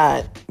other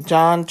side.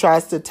 John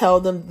tries to tell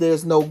them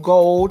there's no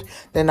gold.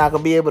 They're not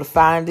going to be able to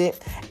find it.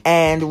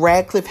 And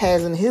Radcliffe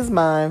has in his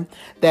mind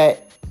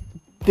that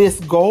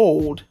this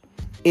gold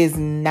is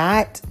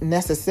not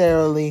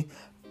necessarily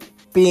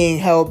being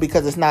held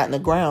because it's not in the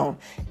ground.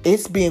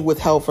 It's being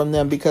withheld from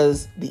them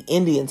because the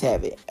Indians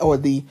have it or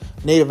the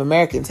Native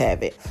Americans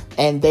have it.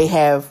 And they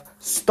have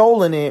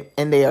stolen it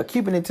and they are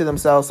keeping it to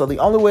themselves. So the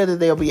only way that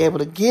they'll be able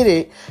to get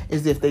it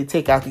is if they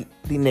take out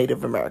the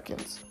Native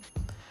Americans.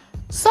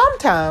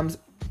 Sometimes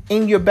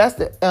in your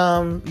best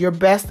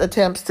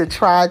attempts to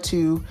try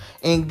to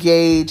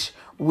engage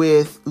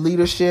with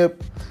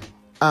leadership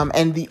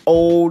and the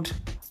old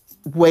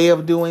way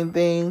of doing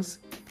things,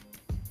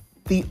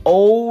 the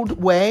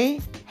old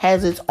way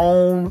has its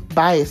own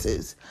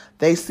biases.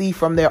 They see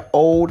from their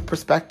old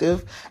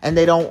perspective, and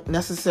they don't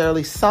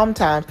necessarily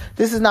sometimes,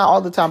 this is not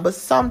all the time, but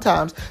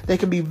sometimes they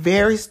can be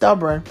very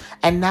stubborn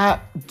and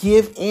not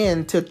give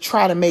in to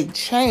try to make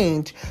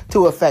change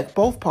to affect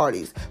both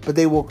parties. But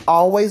they will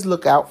always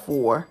look out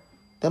for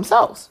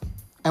themselves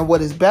and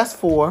what is best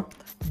for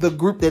the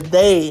group that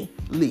they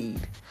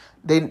lead.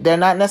 They're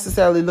not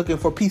necessarily looking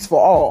for peace for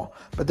all,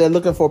 but they're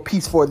looking for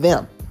peace for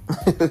them.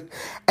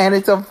 And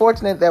it's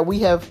unfortunate that we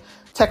have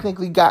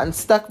technically gotten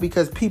stuck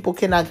because people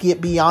cannot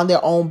get beyond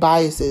their own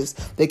biases.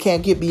 They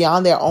can't get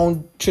beyond their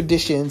own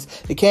traditions.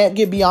 They can't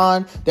get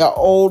beyond their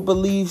old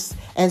beliefs.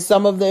 And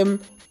some of them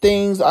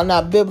things are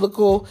not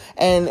biblical,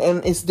 and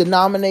its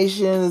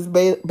denomination is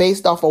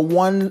based off of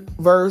one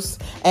verse.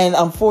 And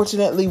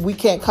unfortunately, we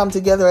can't come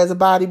together as a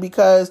body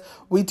because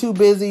we too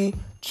busy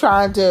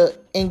trying to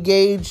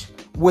engage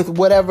with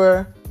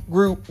whatever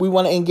group we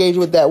want to engage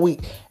with that week.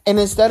 And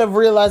instead of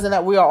realizing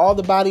that we are all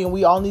the body and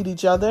we all need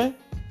each other,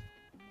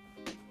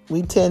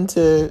 we tend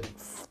to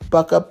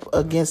buck up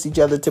against each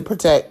other to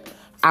protect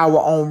our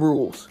own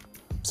rules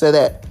so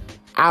that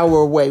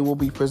our way will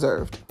be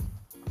preserved.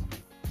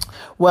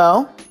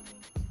 Well,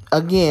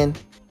 again,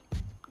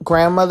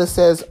 grandmother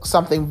says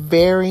something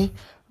very,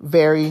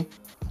 very,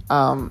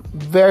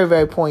 very,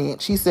 very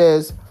poignant. She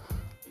says,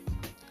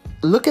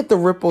 look at the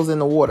ripples in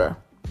the water.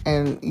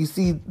 And you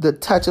see the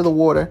touch of the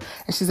water.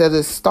 And she says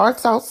it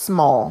starts out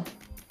small,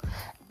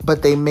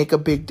 but they make a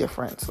big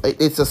difference.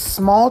 It's a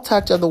small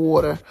touch of the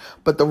water,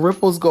 but the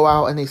ripples go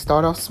out and they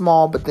start off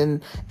small, but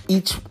then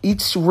each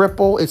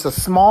ripple, it's a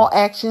small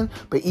action,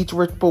 but each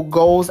ripple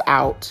goes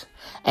out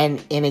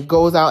and it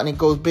goes out and it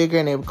goes bigger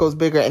and it goes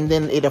bigger, and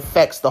then it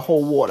affects the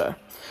whole water.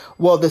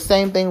 Well, the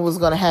same thing was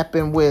going to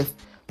happen with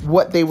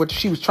what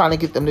she was trying to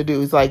get them to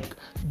do. It's like,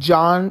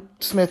 John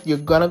Smith, you're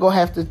going to go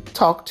have to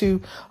talk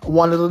to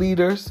one of the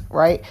leaders,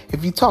 right?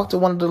 If you talk to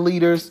one of the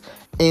leaders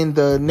in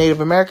the Native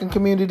American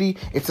community,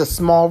 it's a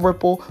small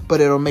ripple, but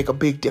it'll make a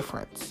big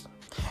difference.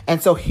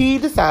 And so he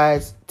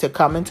decides to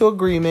come into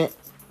agreement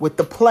with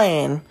the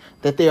plan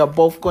that they are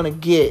both going to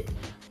get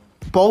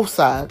both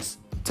sides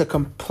to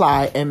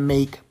comply and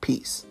make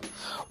peace.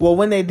 Well,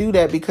 when they do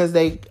that, because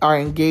they are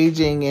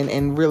engaging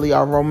and really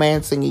are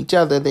romancing each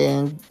other,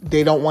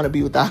 they don't want to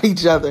be without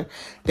each other.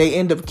 They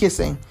end up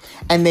kissing,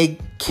 and they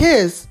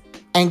kiss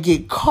and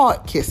get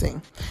caught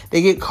kissing.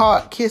 They get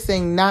caught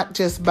kissing not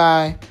just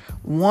by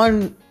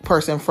one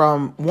person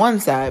from one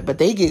side, but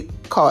they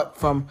get caught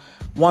from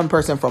one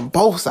person from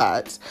both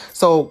sides.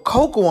 So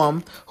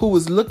Kocoum, who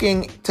was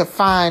looking to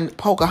find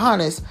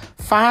Pocahontas,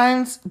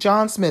 finds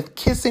John Smith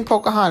kissing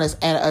Pocahontas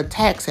and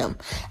attacks him.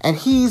 And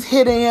he's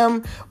hitting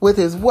him with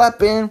his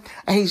weapon,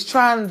 and he's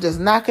trying to just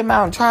knock him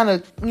out and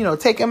trying to,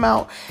 take him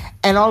out.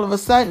 And all of a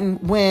sudden,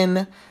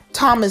 when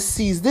Thomas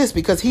sees this,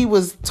 because he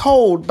was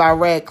told by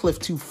Radcliffe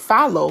to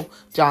follow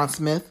John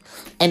Smith,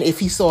 and if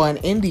he saw an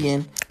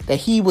Indian, that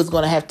he was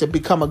going to have to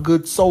become a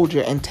good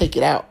soldier and take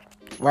it out,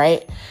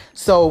 right?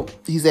 So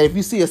he said, if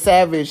you see a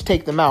savage,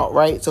 take them out,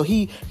 right? So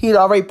he had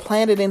already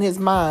planted in his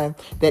mind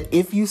that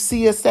if you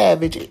see a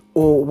savage,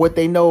 or what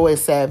they know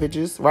as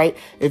savages, right?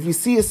 If you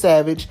see a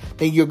savage,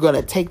 then you're going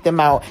to take them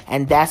out,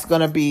 and that's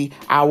going to be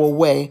our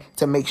way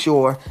to make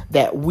sure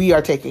that we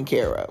are taken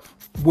care of.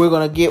 We're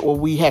going to get what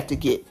we have to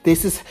get.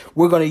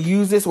 We're going to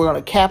use this. We're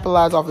going to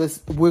capitalize off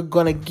this. We're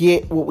going to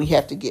get what we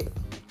have to get.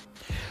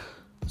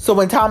 So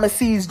when Thomas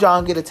sees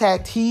John get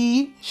attacked,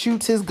 he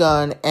shoots his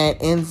gun and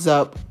ends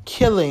up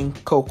killing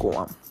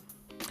Kocoum,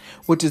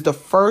 which is the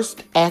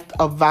first act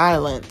of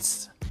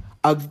violence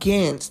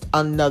against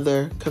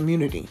another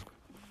community.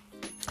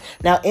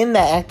 Now, in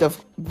that act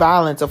of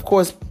violence, of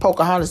course,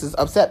 Pocahontas is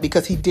upset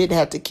because he did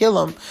have to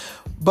kill him.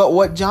 But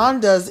what John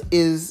does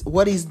is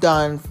what he's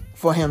done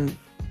for him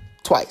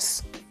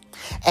twice.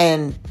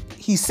 And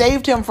he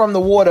saved him from the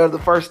water the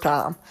first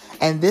time.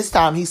 And this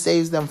time he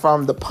saves them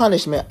from the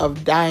punishment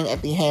of dying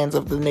at the hands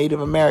of the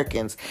Native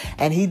Americans.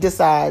 And he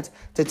decides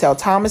to tell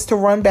Thomas to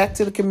run back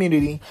to the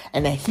community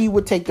and that he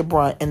would take the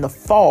brunt in the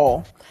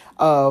fall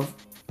of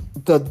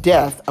the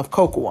death of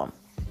Kocoum.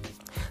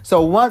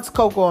 So once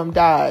Kocoum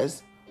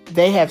dies,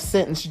 they have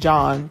sentenced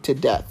John to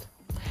death.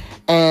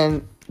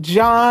 And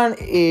John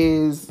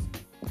is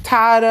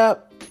tied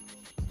up.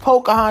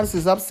 Pocahontas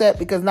is upset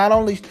because not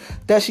only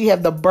does she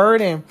have the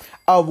burden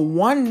of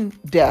one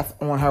death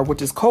on her,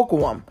 which is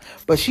Kocoum,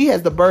 but she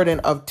has the burden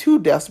of two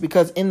deaths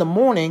because in the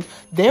morning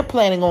they're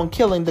planning on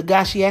killing the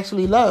guy she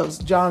actually loves,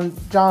 John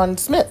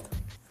Smith,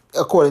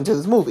 according to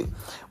this movie,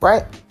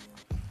 right?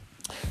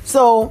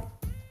 So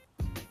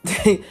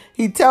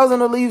he tells him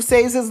to leave,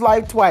 saves his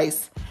life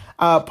twice.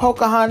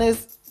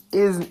 Pocahontas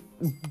is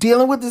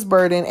dealing with this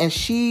burden, and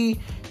she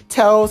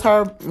tells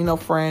her,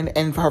 friend,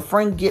 and her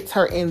friend gets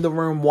her in the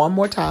room one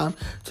more time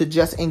to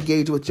just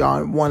engage with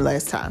John one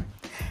last time.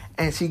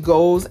 And she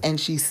goes and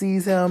she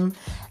sees him,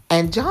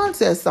 and John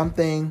says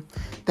something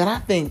that I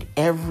think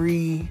it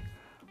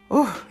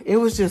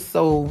was just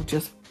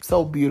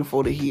so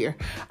beautiful to hear.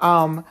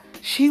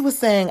 She was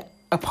saying,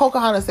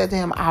 Pocahontas said to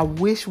him, "I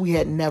wish we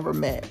had never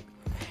met."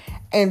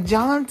 And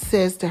John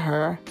says to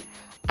her,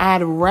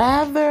 "I'd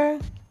rather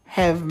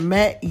have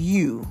met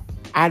you.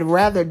 I'd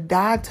rather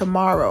die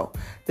tomorrow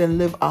than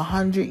live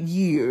 100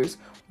 years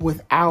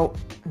without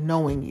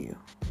knowing you."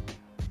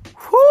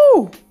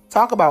 Whew!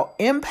 Talk about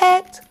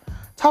impact.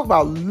 Talk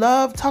about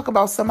love. Talk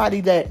about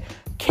somebody that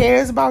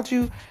cares about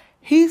you.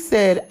 He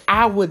said,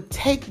 "I would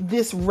take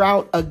this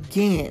route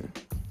again."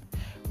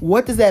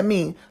 What does that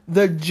mean?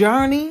 The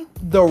journey,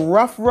 the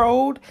rough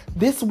road,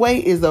 this way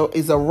is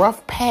a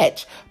rough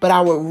patch, but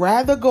I would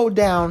rather go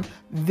down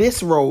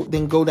this road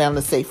than go down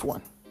the safe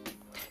one.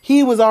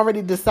 He was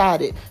already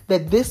decided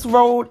that this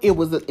road, it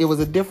was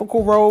a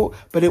difficult road,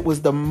 but it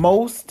was the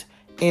most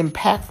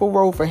impactful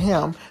road for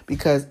him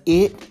because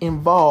it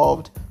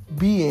involved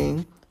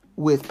being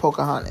with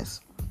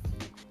Pocahontas.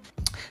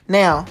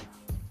 Now,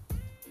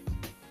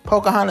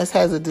 Pocahontas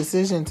has a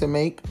decision to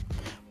make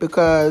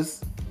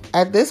because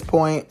at this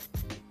point,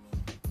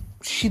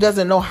 she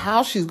doesn't know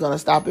how she's going to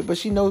stop it, but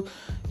she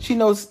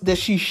knows that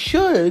she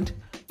should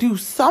do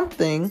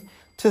something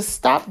to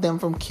stop them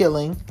from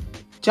killing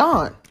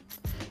John.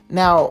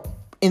 Now,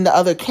 in the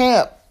other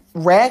camp,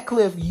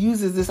 Radcliffe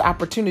uses this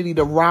opportunity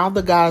to rile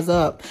the guys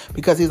up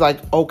because he's like,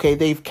 okay,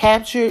 they've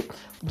captured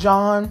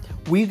John.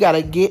 We've got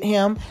to get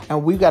him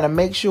and we've got to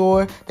make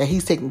sure that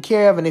he's taken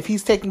care of. And if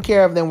he's taken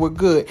care of, then we're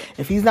good.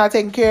 If he's not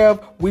taken care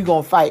of, we're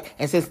going to fight.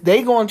 And since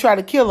they're going to try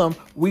to kill him,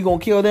 we're going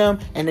to kill them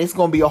and it's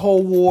going to be a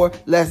whole war.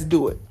 Let's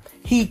do it.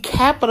 He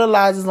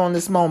capitalizes on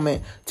this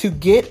moment to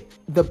get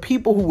the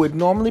people who would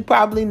normally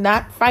probably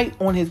not fight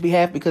on his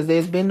behalf because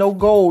there's been no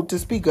gold to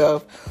speak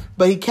of.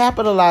 But he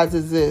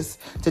capitalizes this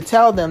to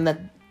tell them that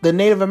the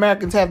Native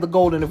Americans have the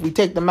gold, and if we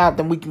take them out,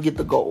 then we can get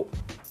the gold.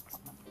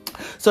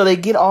 So they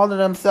get all of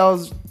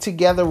themselves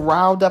together,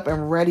 riled up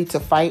and ready to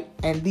fight.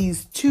 And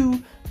these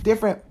two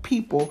different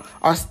people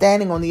are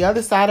standing on the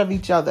other side of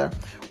each other,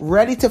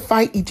 ready to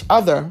fight each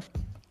other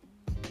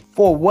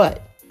for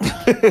what?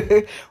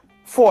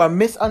 For a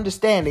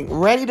misunderstanding,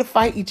 ready to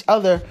fight each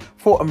other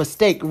for a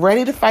mistake,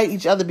 ready to fight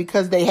each other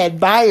because they had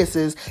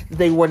biases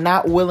they were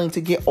not willing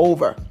to get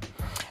over.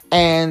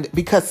 And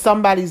because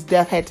somebody's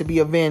death had to be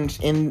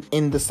avenged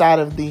in the side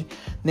of the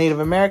Native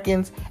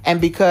Americans, and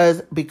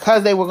because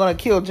they were going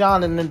to kill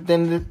John, and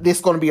then this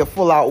is going to be a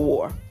full-out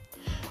war.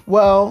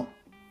 Well,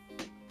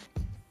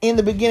 in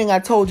the beginning, I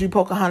told you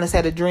Pocahontas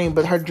had a dream,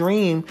 but her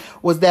dream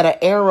was that an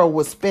arrow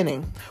was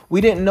spinning.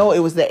 We didn't know it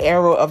was the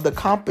arrow of the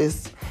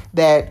compass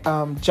that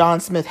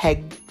John Smith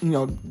had,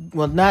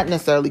 not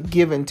necessarily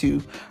given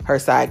to her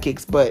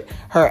sidekicks, but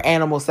her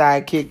animal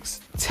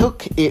sidekicks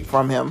took it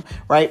from him,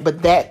 right?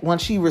 But that when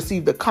she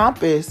received the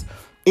compass,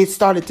 it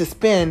started to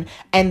spin,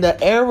 and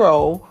the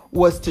arrow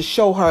was to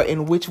show her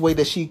in which way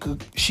that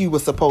she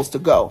was supposed to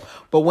go.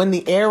 But when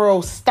the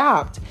arrow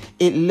stopped,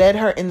 it led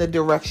her in the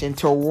direction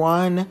to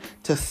run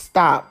to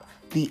stop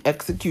the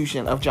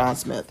execution of John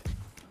Smith.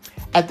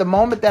 At the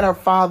moment that her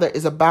father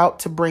is about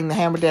to bring the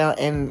hammer down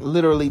and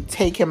literally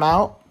take him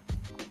out,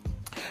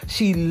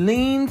 she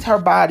leans her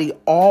body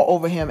all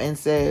over him and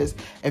says,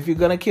 if you're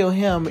going to kill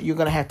him, you're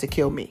going to have to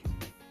kill me.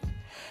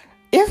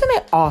 Isn't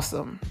it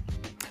awesome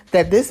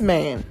that this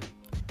man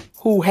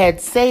who had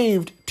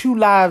saved 2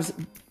 lives,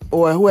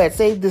 or who had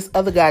saved this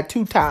other guy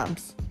 2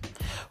 times,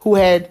 who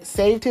had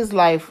saved his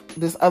life,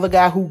 this other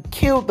guy who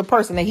killed the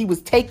person that he was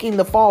taking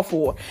the fall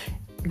for,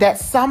 that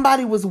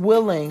somebody was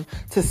willing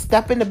to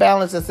step in the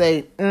balance and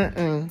say,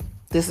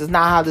 this is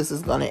not how this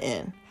is going to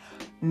end.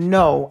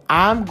 No,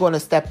 I'm going to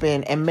step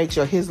in and make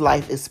sure his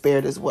life is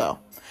spared as well.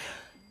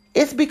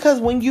 It's because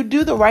when you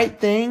do the right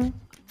thing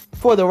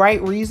for the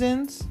right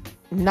reasons,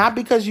 not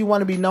because you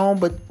want to be known,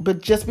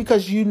 but just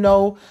because you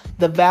know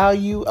the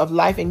value of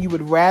life and you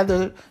would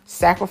rather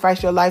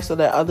sacrifice your life so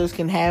that others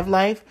can have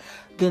life,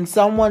 then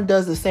someone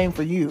does the same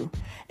for you.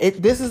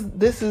 This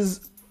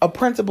is a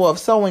principle of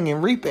sowing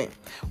and reaping.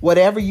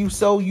 Whatever you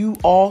sow, you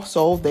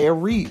also there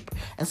reap.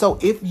 And so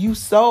if you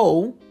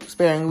sow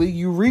sparingly,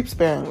 you reap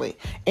sparingly.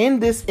 In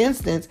this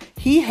instance,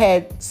 he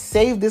had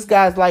saved this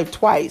guy's life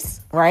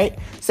twice, right?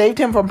 Saved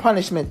him from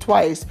punishment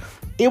twice.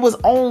 It was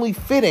only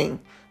fitting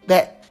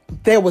that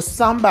there was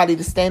somebody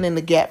to stand in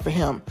the gap for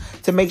him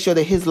to make sure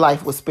that his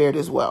life was spared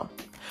as well.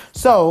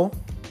 So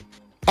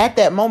at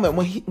that moment,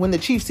 when the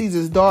chief sees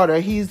his daughter,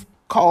 he's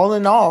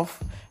calling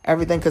off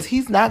everything because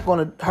he's not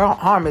going to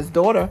harm his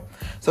daughter.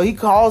 So he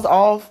calls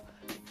off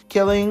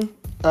killing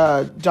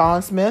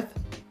John Smith.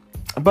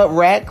 But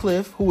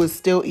Radcliffe, who is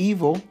still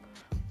evil,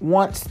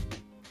 wants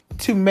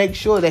to make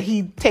sure that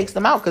he takes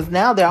them out because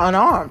now they're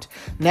unarmed.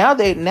 Now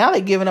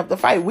they're giving up the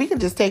fight. We can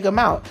just take them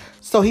out.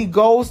 So he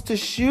goes to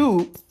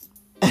shoot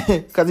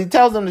because he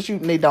tells them to shoot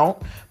and they don't.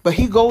 But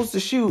he goes to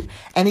shoot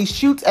and he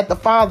shoots at the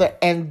father,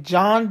 and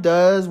John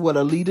does what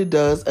a leader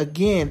does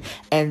again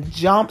and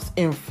jumps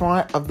in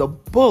front of the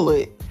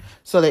bullet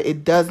so that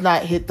it does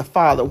not hit the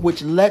father,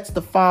 which lets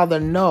the father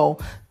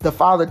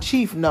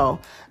chief know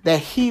that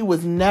he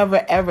was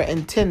never ever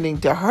intending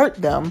to hurt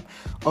them.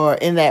 Or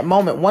in that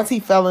moment, once he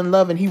fell in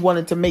love and he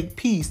wanted to make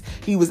peace,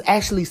 he was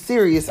actually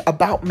serious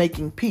about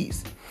making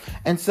peace.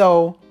 And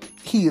so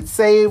he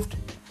saved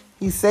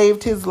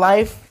his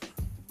life.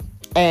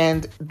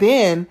 And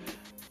then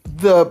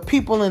the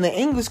people in the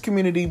English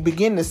community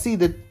begin to see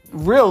that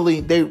really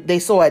they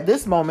saw at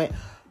this moment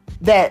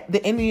that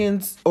the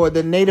Indians or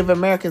the Native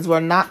Americans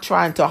were not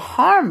trying to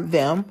harm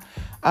them,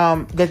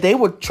 that they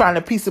were trying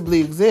to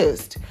peaceably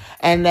exist,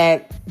 and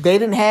that they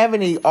didn't have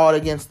any ought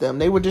against them.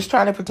 They were just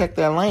trying to protect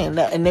their land,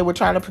 and they were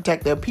trying to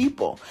protect their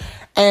people.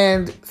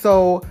 And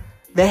so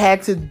they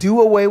had to do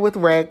away with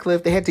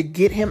Radcliffe. They had to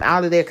get him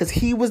out of there because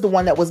he was the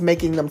one that was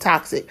making them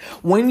toxic.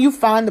 When you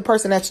find the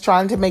person that's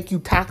trying to make you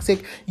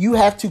toxic, you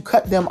have to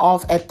cut them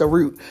off at the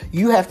root.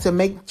 You have to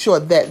make sure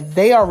that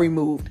they are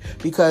removed,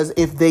 because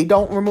if they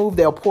don't remove,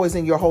 they'll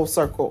poison your whole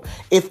circle.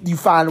 If you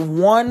find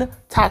one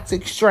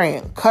toxic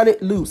strand, cut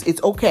it loose.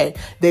 It's okay.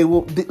 They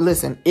will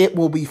listen. It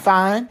will be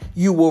fine.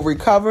 You will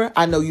recover.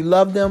 I know you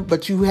love them,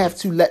 but you have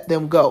to let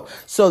them go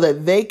so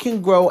that they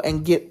can grow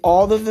and get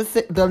all of the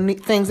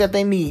things that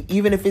they need.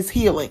 Even if it's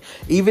healing,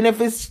 even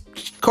if it's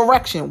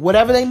correction,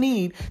 whatever they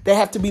need, they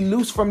have to be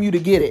loose from you to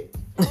get it.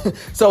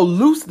 So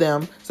loose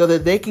them so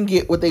that they can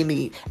get what they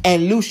need,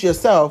 and loose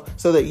yourself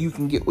so that you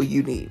can get what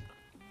you need.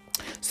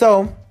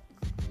 So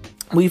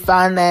we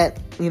find that,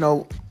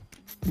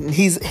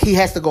 he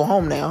has to go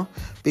home now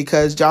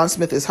because John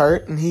Smith is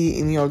hurt, and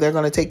they're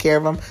going to take care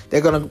of him.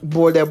 They're going to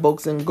board their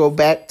boats and go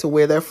back to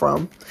where they're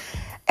from.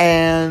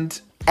 And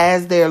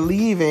as they're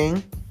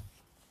leaving,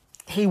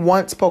 he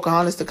wants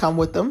Pocahontas to come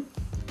with them.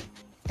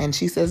 And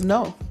she says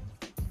no.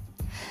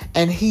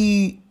 And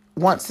he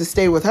wants to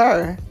stay with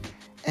her.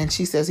 And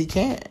she says he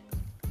can't.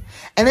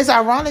 And it's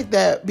ironic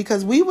that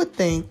because we would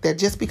think that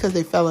just because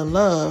they fell in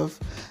love,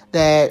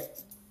 that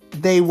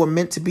they were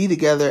meant to be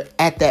together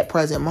at that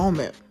present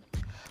moment.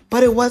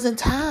 But it wasn't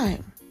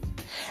time.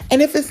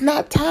 And if it's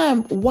not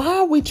time, why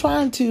are we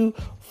trying to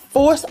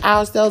force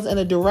ourselves in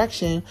a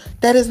direction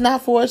that is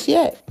not for us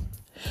yet?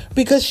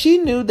 Because she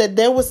knew that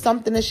there was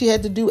something that she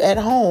had to do at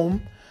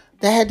home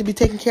that had to be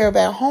taken care of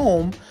at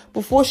home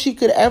before she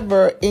could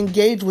ever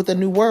engage with a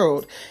new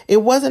world. It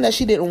wasn't that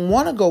she didn't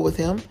want to go with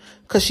him,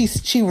 because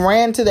she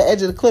ran to the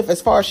edge of the cliff as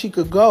far as she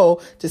could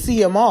go to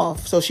see him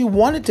off. So she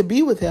wanted to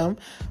be with him,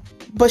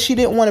 but she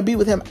didn't want to be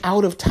with him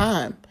out of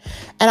time.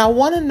 And I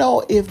want to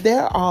know if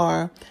there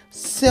are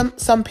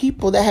some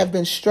people that have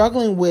been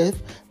struggling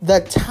with the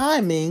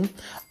timing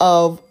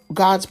of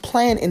God's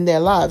plan in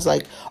their lives.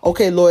 Like,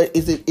 okay, Lord,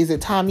 is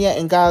it time yet?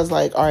 And God's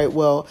like, all right,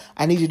 well,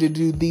 I need you to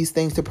do these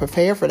things to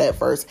prepare for that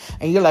first.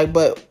 And you're like,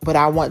 but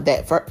I want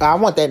that I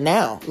want that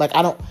now. Like,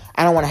 I don't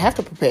want to have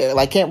to prepare.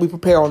 Like, can't we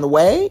prepare on the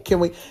way? Can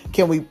we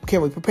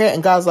prepare?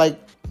 And God's like,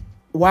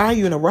 why are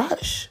you in a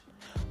rush?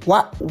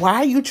 Why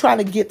are you trying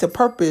to get to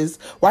purpose?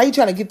 Why are you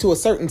trying to get to a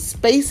certain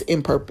space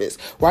in purpose?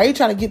 Why are you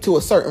trying to get to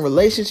a certain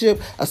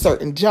relationship, a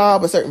certain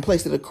job, a certain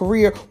place in a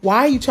career? Why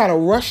are you trying to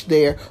rush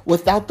there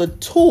without the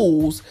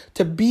tools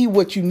to be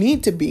what you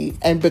need to be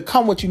and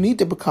become what you need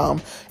to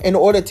become in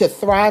order to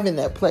thrive in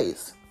that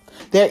place?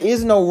 There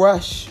is no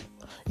rush.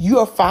 You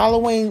are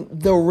following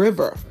the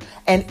river,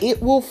 and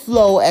it will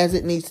flow as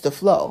it needs to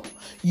flow.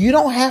 You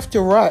don't have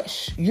to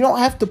rush. You don't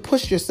have to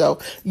push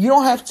yourself. You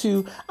don't have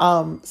to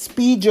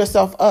speed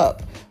yourself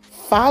up.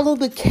 Follow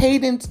the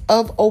cadence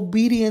of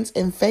obedience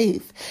and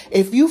faith.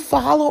 If you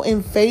follow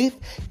in faith,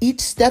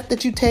 each step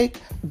that you take,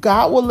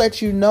 God will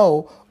let you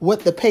know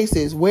what the pace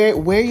is,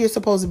 where you're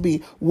supposed to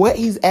be, what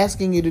he's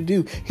asking you to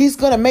do. He's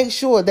going to make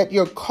sure that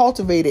you're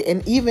cultivated.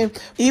 And even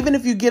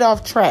if you get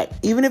off track,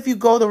 even if you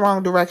go the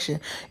wrong direction,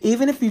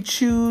 even if you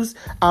choose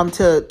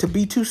to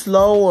be too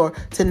slow or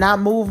to not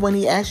move when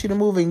he asks you to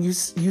move, and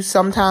you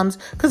sometimes,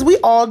 because we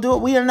all do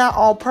it, we are not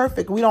all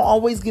perfect. We don't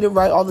always get it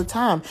right all the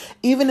time.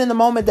 Even in the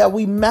moment that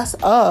we mess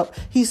up,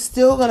 he's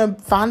still going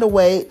to find a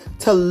way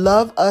to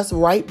love us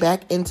right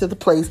back into the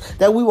place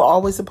that we were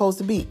always supposed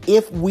to be.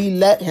 If we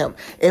let him,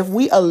 if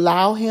we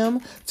allow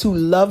him to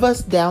love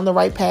us down the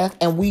right path,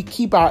 and we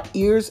keep our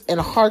ears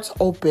and hearts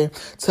open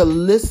to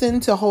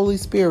listen to Holy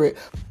Spirit,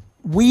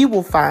 we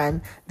will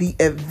find the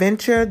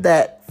adventure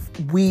that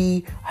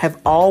we have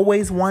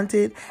always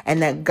wanted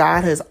and that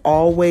God has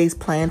always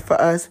planned for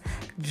us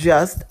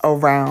just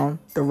around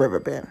the river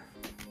bend.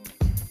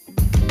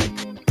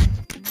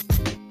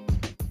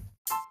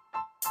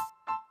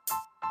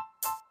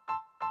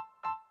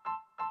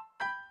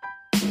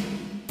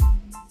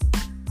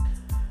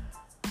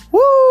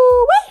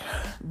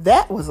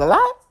 That was a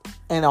lot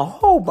and a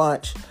whole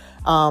bunch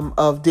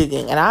of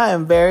digging. And I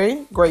am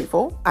very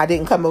grateful. I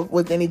didn't come up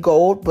with any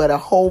gold, but a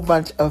whole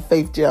bunch of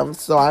faith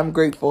gems. So I'm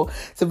grateful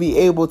to be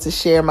able to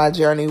share my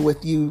journey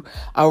with you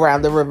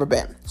around the river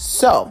bend.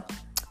 So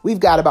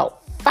we've got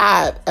about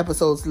 5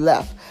 episodes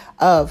left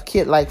of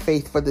Kid Like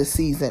Faith for this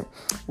season.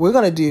 We're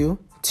going to do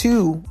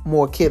 2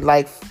 more Kid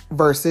Like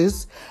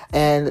verses,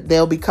 and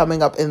they'll be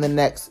coming up in the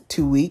next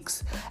 2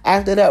 weeks.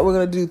 After that, we're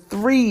going to do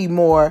 3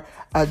 more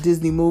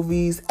Disney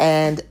movies,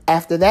 and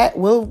after that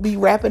we'll be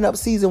wrapping up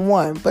season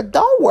 1. But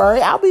don't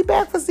worry, I'll be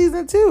back for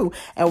season 2,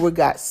 and we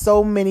got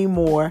so many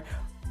more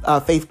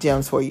faith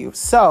gems for you.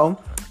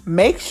 So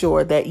make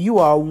sure that you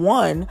are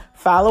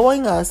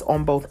following us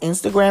on both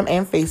Instagram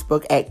and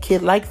Facebook at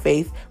Kid Like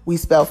Faith. We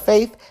spell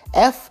faith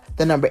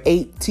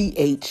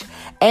F8th.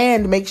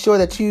 And make sure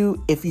that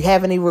if you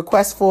have any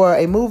requests for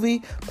a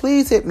movie,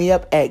 please hit me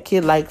up at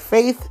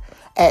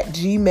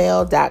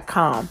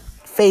kidlikefaith@gmail.com.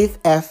 Faith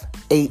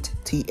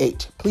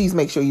F8th. Please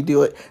make sure you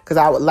do it, because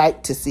I would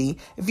like to see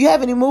if you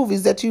have any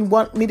movies that you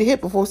want me to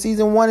hit before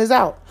season 1 is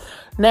out.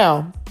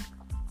 Now,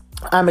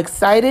 I'm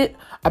excited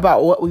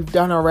about what we've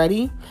done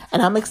already,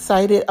 and I'm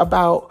excited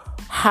about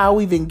how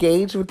we've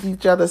engaged with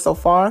each other so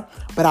far,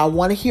 but I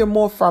want to hear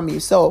more from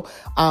you. So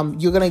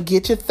you're going to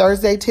get your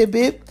Thursday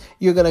tidbit.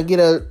 You're going to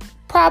get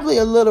probably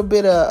a little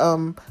bit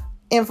of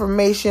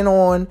information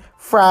on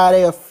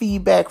Friday, or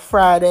feedback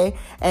Friday,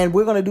 and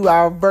we're going to do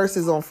our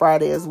verses on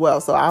Friday as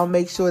well. So I'll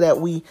make sure that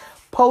we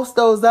post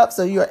those up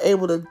so you're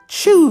able to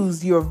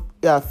choose your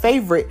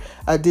favorite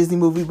Disney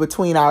movie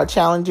between our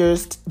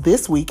challengers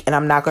this week. And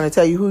I'm not going to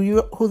tell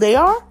you who they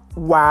are.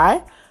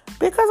 Why?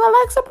 Because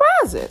I like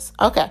surprises.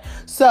 Okay,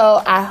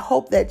 so I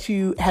hope that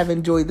you have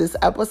enjoyed this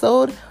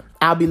episode.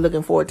 I'll be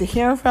looking forward to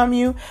hearing from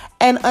you.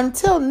 And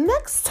until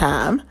next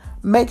time,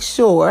 make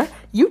sure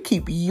you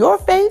keep your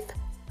faith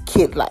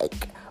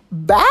kid-like.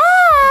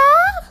 Bye!